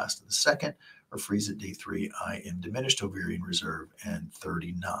embryos to blast in the second or freeze at day 3? I am diminished ovarian reserve and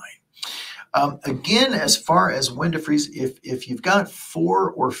 39. Again, as far as when to freeze, if you've got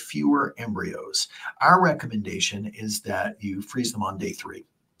 4 or fewer embryos, our recommendation is that you freeze them on day 3.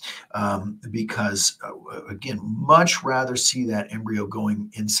 Because, again, much rather see that embryo going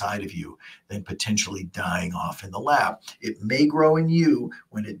inside of you than potentially dying off in the lab. It may grow in you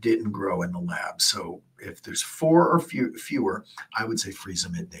when it didn't grow in the lab. So if there's 4 or fewer, I would say freeze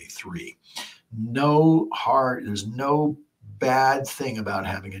them at day 3. There's no bad thing about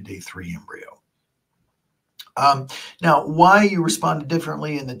having a day 3 embryo. Now, why you responded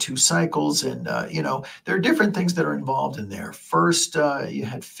differently in the 2 cycles, and there are different things that are involved in there. First, you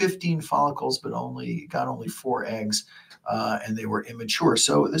had 15 follicles, but got only 4 eggs, and they were immature.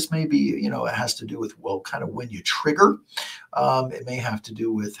 So this may be, it has to do with, kind of when you trigger. It may have to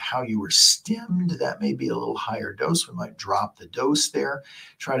do with how you were stemmed. That may be a little higher dose. We might drop the dose there,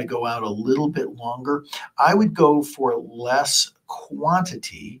 try to go out a little bit longer. I would go for less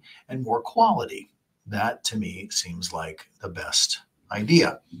quantity and more quality. That, to me, seems like the best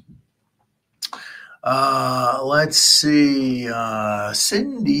idea. Let's see.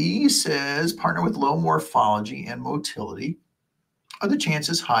 Cindy says, partner with low morphology and motility. Are the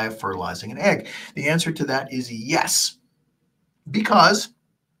chances high of fertilizing an egg? The answer to that is yes, because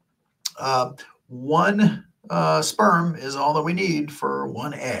 1 sperm is all that we need for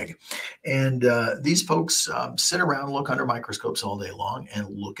 1 egg. And these folks sit around, look under microscopes all day long and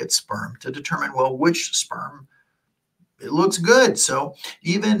look at sperm to determine, which sperm, it looks good. So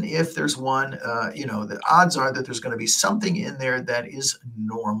even if there's one, the odds are that there's going to be something in there that is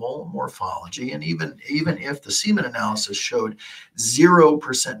normal morphology. And even if the semen analysis showed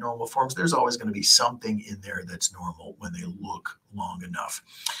 0% normal forms, there's always going to be something in there that's normal when they look long enough.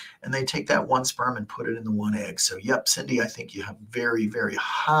 And they take that 1 sperm and put it in the 1 egg. So, yep, Cindy, I think you have very, very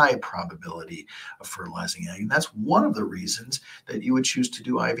high probability of fertilizing an egg. And that's one of the reasons that you would choose to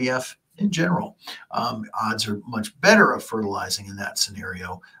do IVF in general. Odds are much better of fertilizing in that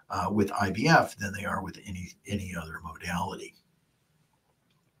scenario with IVF than they are with any other modality.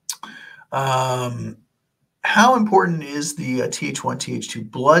 How important is the Th1, Th2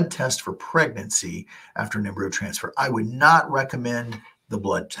 blood test for pregnancy after an embryo transfer? I would not recommend the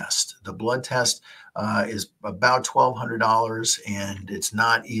blood test. The blood test is about $1,200, and it's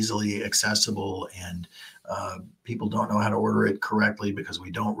not easily accessible, and people don't know how to order it correctly because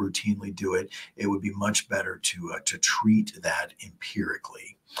we don't routinely do it. It would be much better to treat that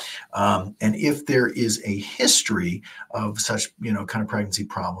empirically. And if there is a history of such, kind of pregnancy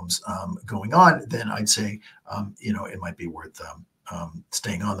problems going on, then I'd say, it might be worth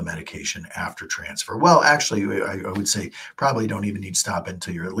staying on the medication after transfer. Well, actually, I would say probably don't even need to stop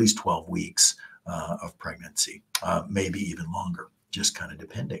until you're at least 12 weeks of pregnancy, maybe even longer, just kind of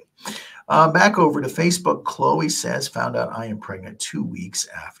depending. Back over to Facebook, Chloe says, found out I am pregnant 2 weeks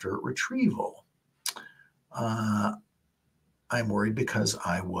after retrieval. I'm worried because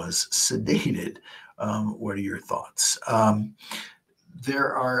I was sedated. What are your thoughts?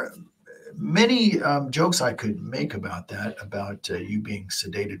 There are many jokes I could make about that, about you being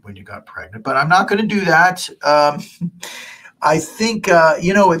sedated when you got pregnant, but I'm not going to do that. I think,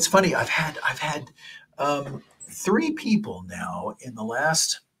 it's funny. I've had 3 people now in the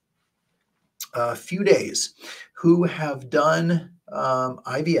last few days who have done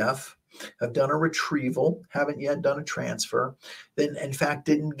IVF, have done a retrieval, haven't yet done a transfer, then in fact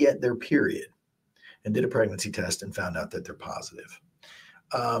didn't get their period and did a pregnancy test and found out that they're positive.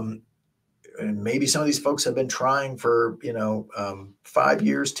 And maybe some of these folks have been trying for, 5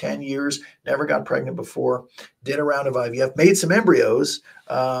 years, 10 years, never got pregnant before, did a round of IVF, made some embryos,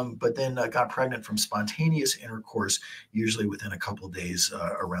 but then got pregnant from spontaneous intercourse, usually within a couple of days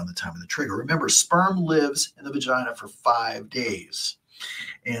around the time of the trigger. Remember, sperm lives in the vagina for 5 days.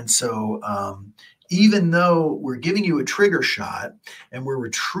 And so even though we're giving you a trigger shot and we're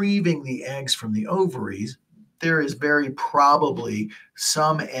retrieving the eggs from the ovaries, there is very probably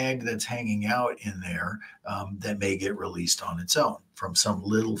some egg that's hanging out in there that may get released on its own from some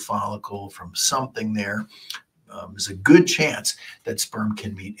little follicle, from something there. There's a good chance that sperm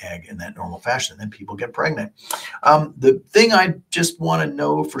can meet egg in that normal fashion. Then people get pregnant. The thing I just want to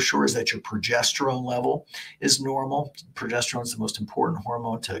know for sure is that your progesterone level is normal. Progesterone is the most important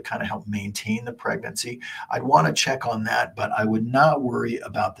hormone to kind of help maintain the pregnancy. I'd want to check on that, but I would not worry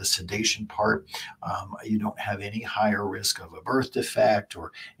about the sedation part. You don't have any higher risk of a birth defect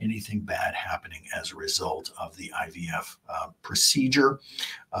or anything bad happening as a result of the IVF procedure,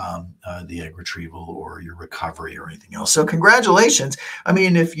 the egg retrieval, or your recovery or anything else. So congratulations. I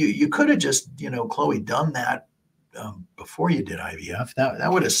mean, if you could have just, Chloe, done that before you did IVF,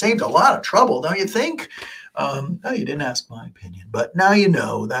 that would have saved a lot of trouble, don't you think? No, you didn't ask my opinion, but now you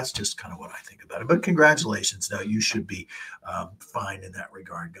know. That's just kind of what I think about it. But congratulations. Now you should be fine in that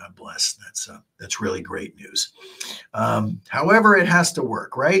regard. God bless. That's really great news. However, it has to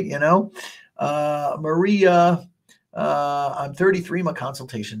work, right? Maria, I'm 33. My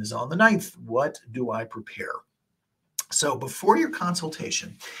consultation is on the 9th. What do I prepare? So before your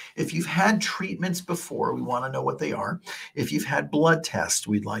consultation, if you've had treatments before, we want to know what they are. If you've had blood tests,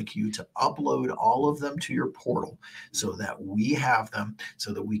 we'd like you to upload all of them to your portal so that we have them,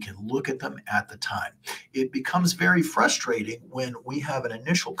 so that we can look at them at the time. It becomes very frustrating when we have an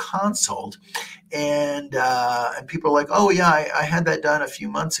initial consult and people are like, oh yeah, I had that done a few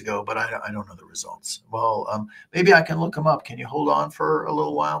months ago, but I don't know the results. Well, maybe I can look them up. Can you hold on for a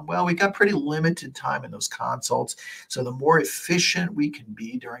little while? Well, we got pretty limited time in those consults. So the more efficient we can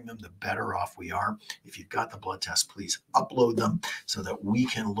be during them, the better off we are. If you've got the blood test, please upload them so that we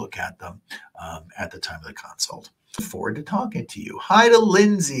can look at them at the time of the consult. Look forward to talking to you. Hi to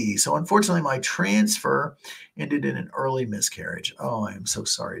Lindsay. So unfortunately, my transfer ended in an early miscarriage. Oh, I am so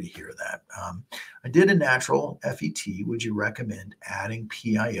sorry to hear that. I did a natural FET. Would you recommend adding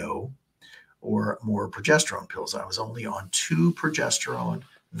PIO or more progesterone pills? I was only on 2 progesterone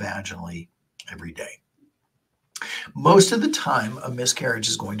vaginally every day. Most of the time, a miscarriage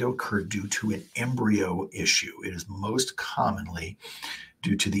is going to occur due to an embryo issue. It is most commonly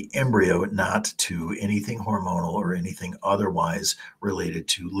due to the embryo, not to anything hormonal or anything otherwise related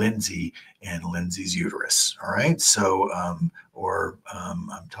to Lindsay and Lindsay's uterus. All right. So, I'm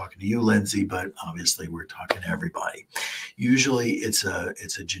talking to you, Lindsay, but obviously we're talking to everybody. Usually it's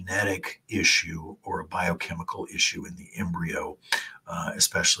a genetic issue or a biochemical issue in the embryo,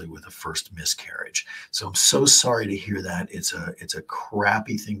 especially with a first miscarriage. So I'm so sorry to hear that. It's a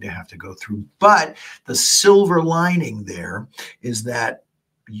crappy thing to have to go through. But the silver lining there is that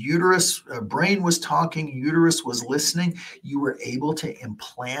uterus, brain was talking, uterus was listening. You were able to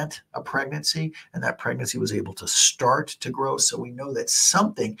implant a pregnancy, and that pregnancy was able to start to grow. So we know that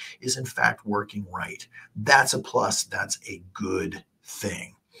something is in fact working right. That's a plus. That's a good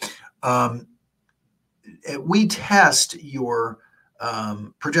thing. We test your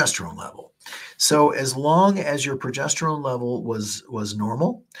progesterone level. So as long as your progesterone level was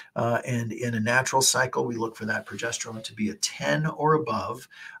normal, and in a natural cycle, we look for that progesterone to be a 10 or above,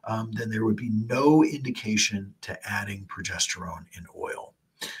 then there would be no indication to adding progesterone in oil.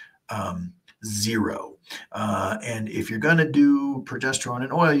 Zero. And if you're going to do progesterone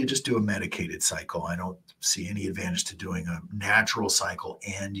in oil, you just do a medicated cycle. I don't see any advantage to doing a natural cycle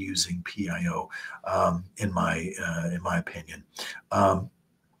and using PIO, in my opinion.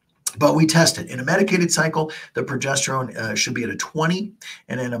 But we test it in a medicated cycle. The progesterone should be at a 20,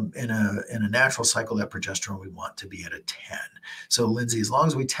 and in a natural cycle, that progesterone we want to be at a 10. So, Lindsay, as long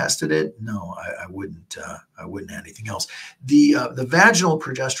as we tested it, no, I wouldn't add anything else. The vaginal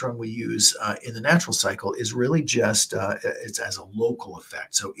progesterone we use in the natural cycle is really just it's as a local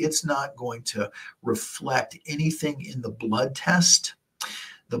effect. So it's not going to reflect anything in the blood test.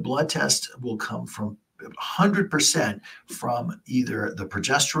 The blood test will come from 100% from either the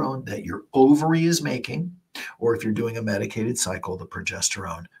progesterone that your ovary is making, or if you're doing a medicated cycle, the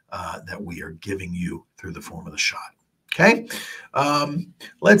progesterone that we are giving you through the form of the shot. Okay.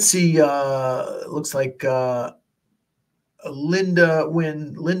 Let's see. Looks like Linda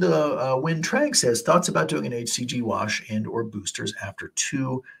Win Trank says thoughts about doing an HCG wash and or boosters after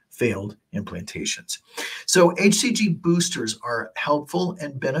 2 failed implantations. So HCG boosters are helpful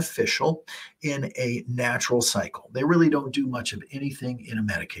and beneficial in a natural cycle. They really don't do much of anything in a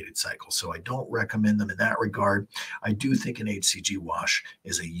medicated cycle, so I don't recommend them in that regard. I do think an HCG wash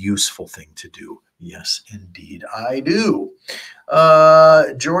is a useful thing to do. Yes, indeed, I do.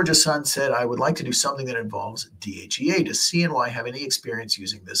 Georgia Sun said, I would like to do something that involves DHEA. Does CNY have any experience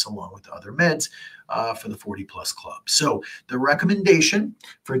using this along with other meds for the 40 plus club? So the recommendation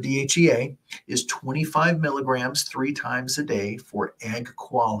for DHEA is 25 milligrams 3 times a day for egg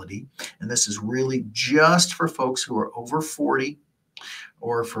quality. And this is really just for folks who are over 40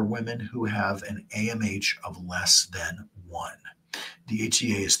 or for women who have an AMH of less than 1.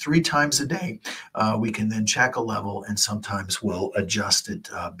 DHEA is 3 times a day. We can then check a level, and sometimes we'll adjust it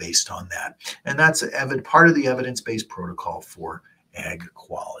based on that. And that's part of the evidence-based protocol for egg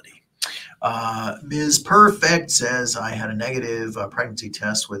quality. Ms. Perfect says, I had a negative pregnancy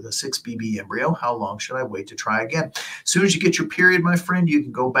test with a 6BB embryo. How long should I wait to try again? As soon as you get your period, my friend, you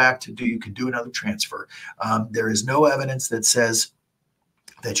can go back you can do another transfer. There is no evidence that says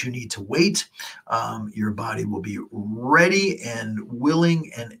that you need to wait. Your body will be ready and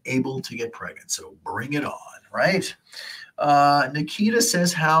willing and able to get pregnant. So bring it on, right? Nikita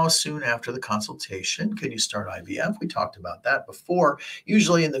says, how soon after the consultation can you start IVF? We talked about that before,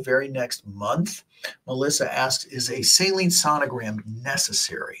 usually in the very next month. Melissa asks, is a saline sonogram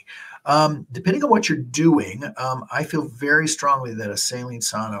necessary? Depending on what you're doing, I feel very strongly that a saline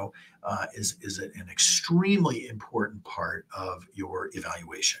sono is an extremely important part of your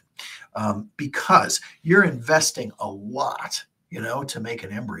evaluation, because you're investing a lot, to make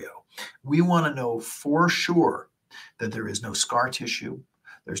an embryo. We want to know for sure that there is no scar tissue,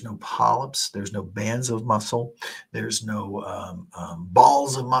 there's no polyps, there's no bands of muscle, there's no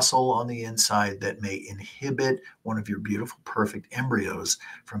balls of muscle on the inside that may inhibit one of your beautiful, perfect embryos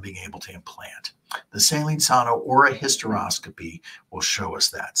from being able to implant. The saline sono or a hysteroscopy will show us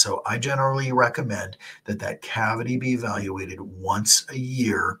that. So I generally recommend that cavity be evaluated once a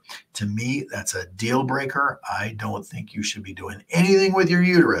year. To me, that's a deal breaker. I don't think you should be doing anything with your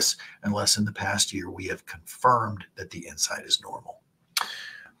uterus unless in the past year we have confirmed that the inside is normal.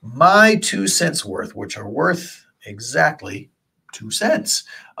 My 2 cents worth, which are worth exactly 2 cents.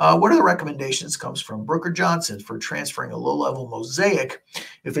 What are the recommendations? Comes from Brooker Johnson for transferring a low-level mosaic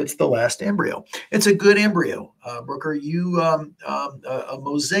if it's the last embryo. It's a good embryo, Brooker. A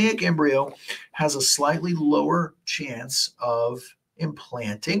mosaic embryo has a slightly lower chance of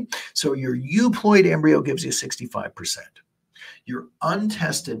implanting. So your euploid embryo gives you 65%. Your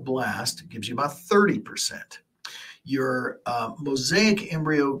untested blast gives you about 30%. Your mosaic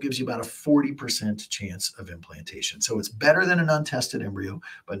embryo gives you about a 40% chance of implantation. So it's better than an untested embryo,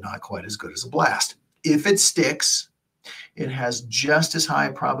 but not quite as good as a blast. If it sticks, it has just as high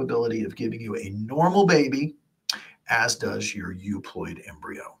a probability of giving you a normal baby as does your euploid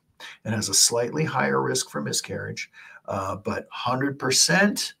embryo. It has a slightly higher risk for miscarriage, but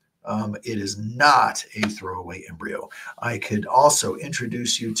 100%, it is not a throwaway embryo. I could also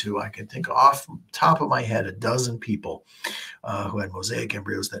introduce you to, I can think off the top of my head, a dozen people who had mosaic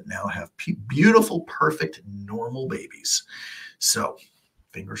embryos that now have beautiful, perfect, normal babies. So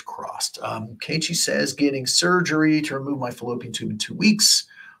fingers crossed. Keiichi says, getting surgery to remove my fallopian tube in 2 weeks.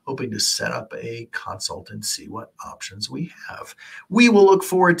 hoping to set up a consult and see what options we have. We will look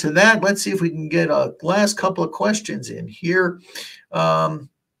forward to that. Let's see if we can get a last couple of questions in here.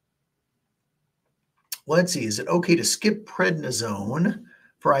 Let's see, is it okay to skip prednisone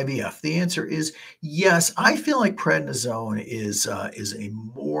for IVF? The answer is yes. I feel like prednisone is a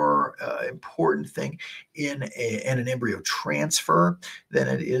more important thing in an embryo transfer than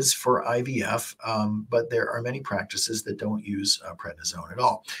it is for IVF. But there are many practices that don't use prednisone at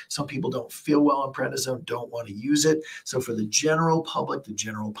all. Some people don't feel well on prednisone, don't want to use it. So for the general public, the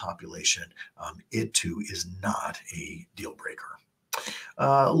general population, it too is not a deal breaker.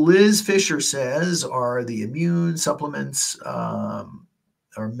 Liz Fisher says, are the immune supplements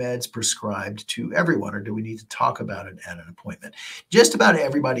or meds prescribed to everyone, or do we need to talk about it at an appointment? Just about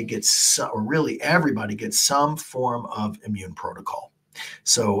everybody gets, or really everybody gets some form of immune protocol.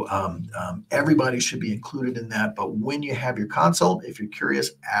 So everybody should be included in that. But when you have your consult, if you're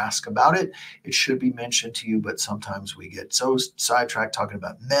curious, ask about it. It should be mentioned to you, but sometimes we get so sidetracked talking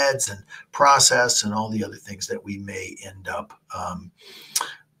about meds and process and all the other things that we may end up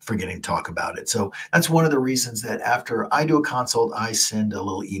forgetting to talk about it. So that's one of the reasons that after I do a consult, I send a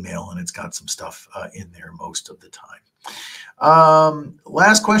little email and it's got some stuff in there most of the time.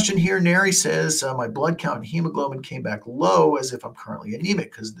 Last question here. Neri says, my blood count and hemoglobin came back low as if I'm currently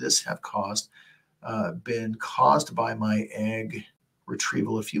anemic. Could this have been caused by my egg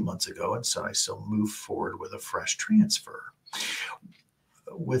retrieval a few months ago? And so I still move forward with a fresh transfer,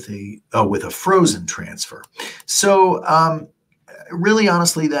 with a frozen transfer. So, really,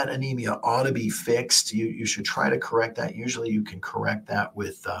 honestly, that anemia ought to be fixed. You should try to correct that. Usually you can correct that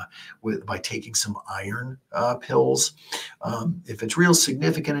by taking some iron pills. If it's real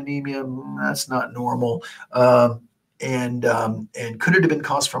significant anemia, that's not normal. And could it have been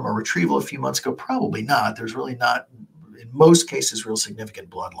caused from a retrieval a few months ago? Probably not. There's really not, in most cases, real significant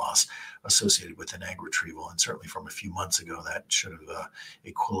blood loss associated with an egg retrieval. And certainly from a few months ago, that should have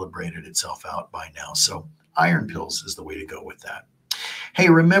equilibrated itself out by now. So iron pills is the way to go with that. Hey,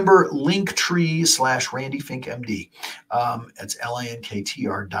 remember linktree/RandyFinkMD. It's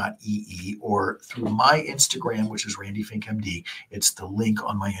linktr.ee, or through my Instagram, which is RandyFinkMD. It's the link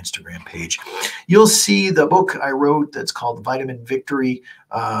on my Instagram page. You'll see the book I wrote that's called Vitamin Victory,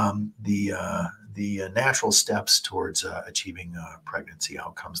 the natural steps towards achieving pregnancy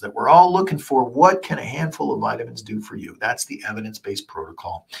outcomes that we're all looking for. What can a handful of vitamins do for you? That's the evidence-based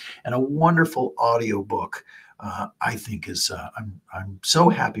protocol, and a wonderful audio book. I think is I'm so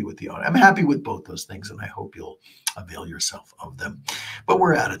happy with the audio. I'm happy with both those things, and I hope you'll avail yourself of them. But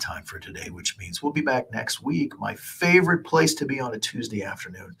we're out of time for today, which means we'll be back next week. My favorite place to be on a Tuesday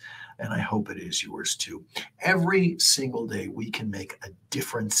afternoon, and I hope it is yours too. Every single day we can make a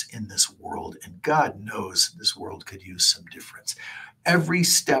difference in this world, and God knows this world could use some difference. Every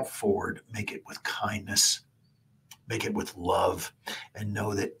step forward, make it with kindness, make it with love, and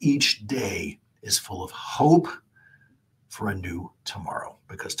know that each day is full of hope for a new tomorrow,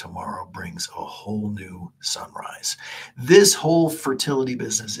 because tomorrow brings a whole new sunrise. This whole fertility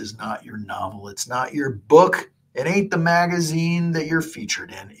business is not your novel. It's not your book. It ain't the magazine that you're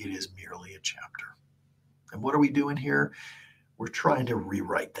featured in. It is merely a chapter. And what are we doing here? We're trying to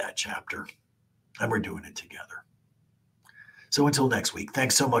rewrite that chapter, and we're doing it together. So until next week,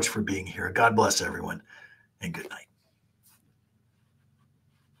 thanks so much for being here. God bless everyone, and good night.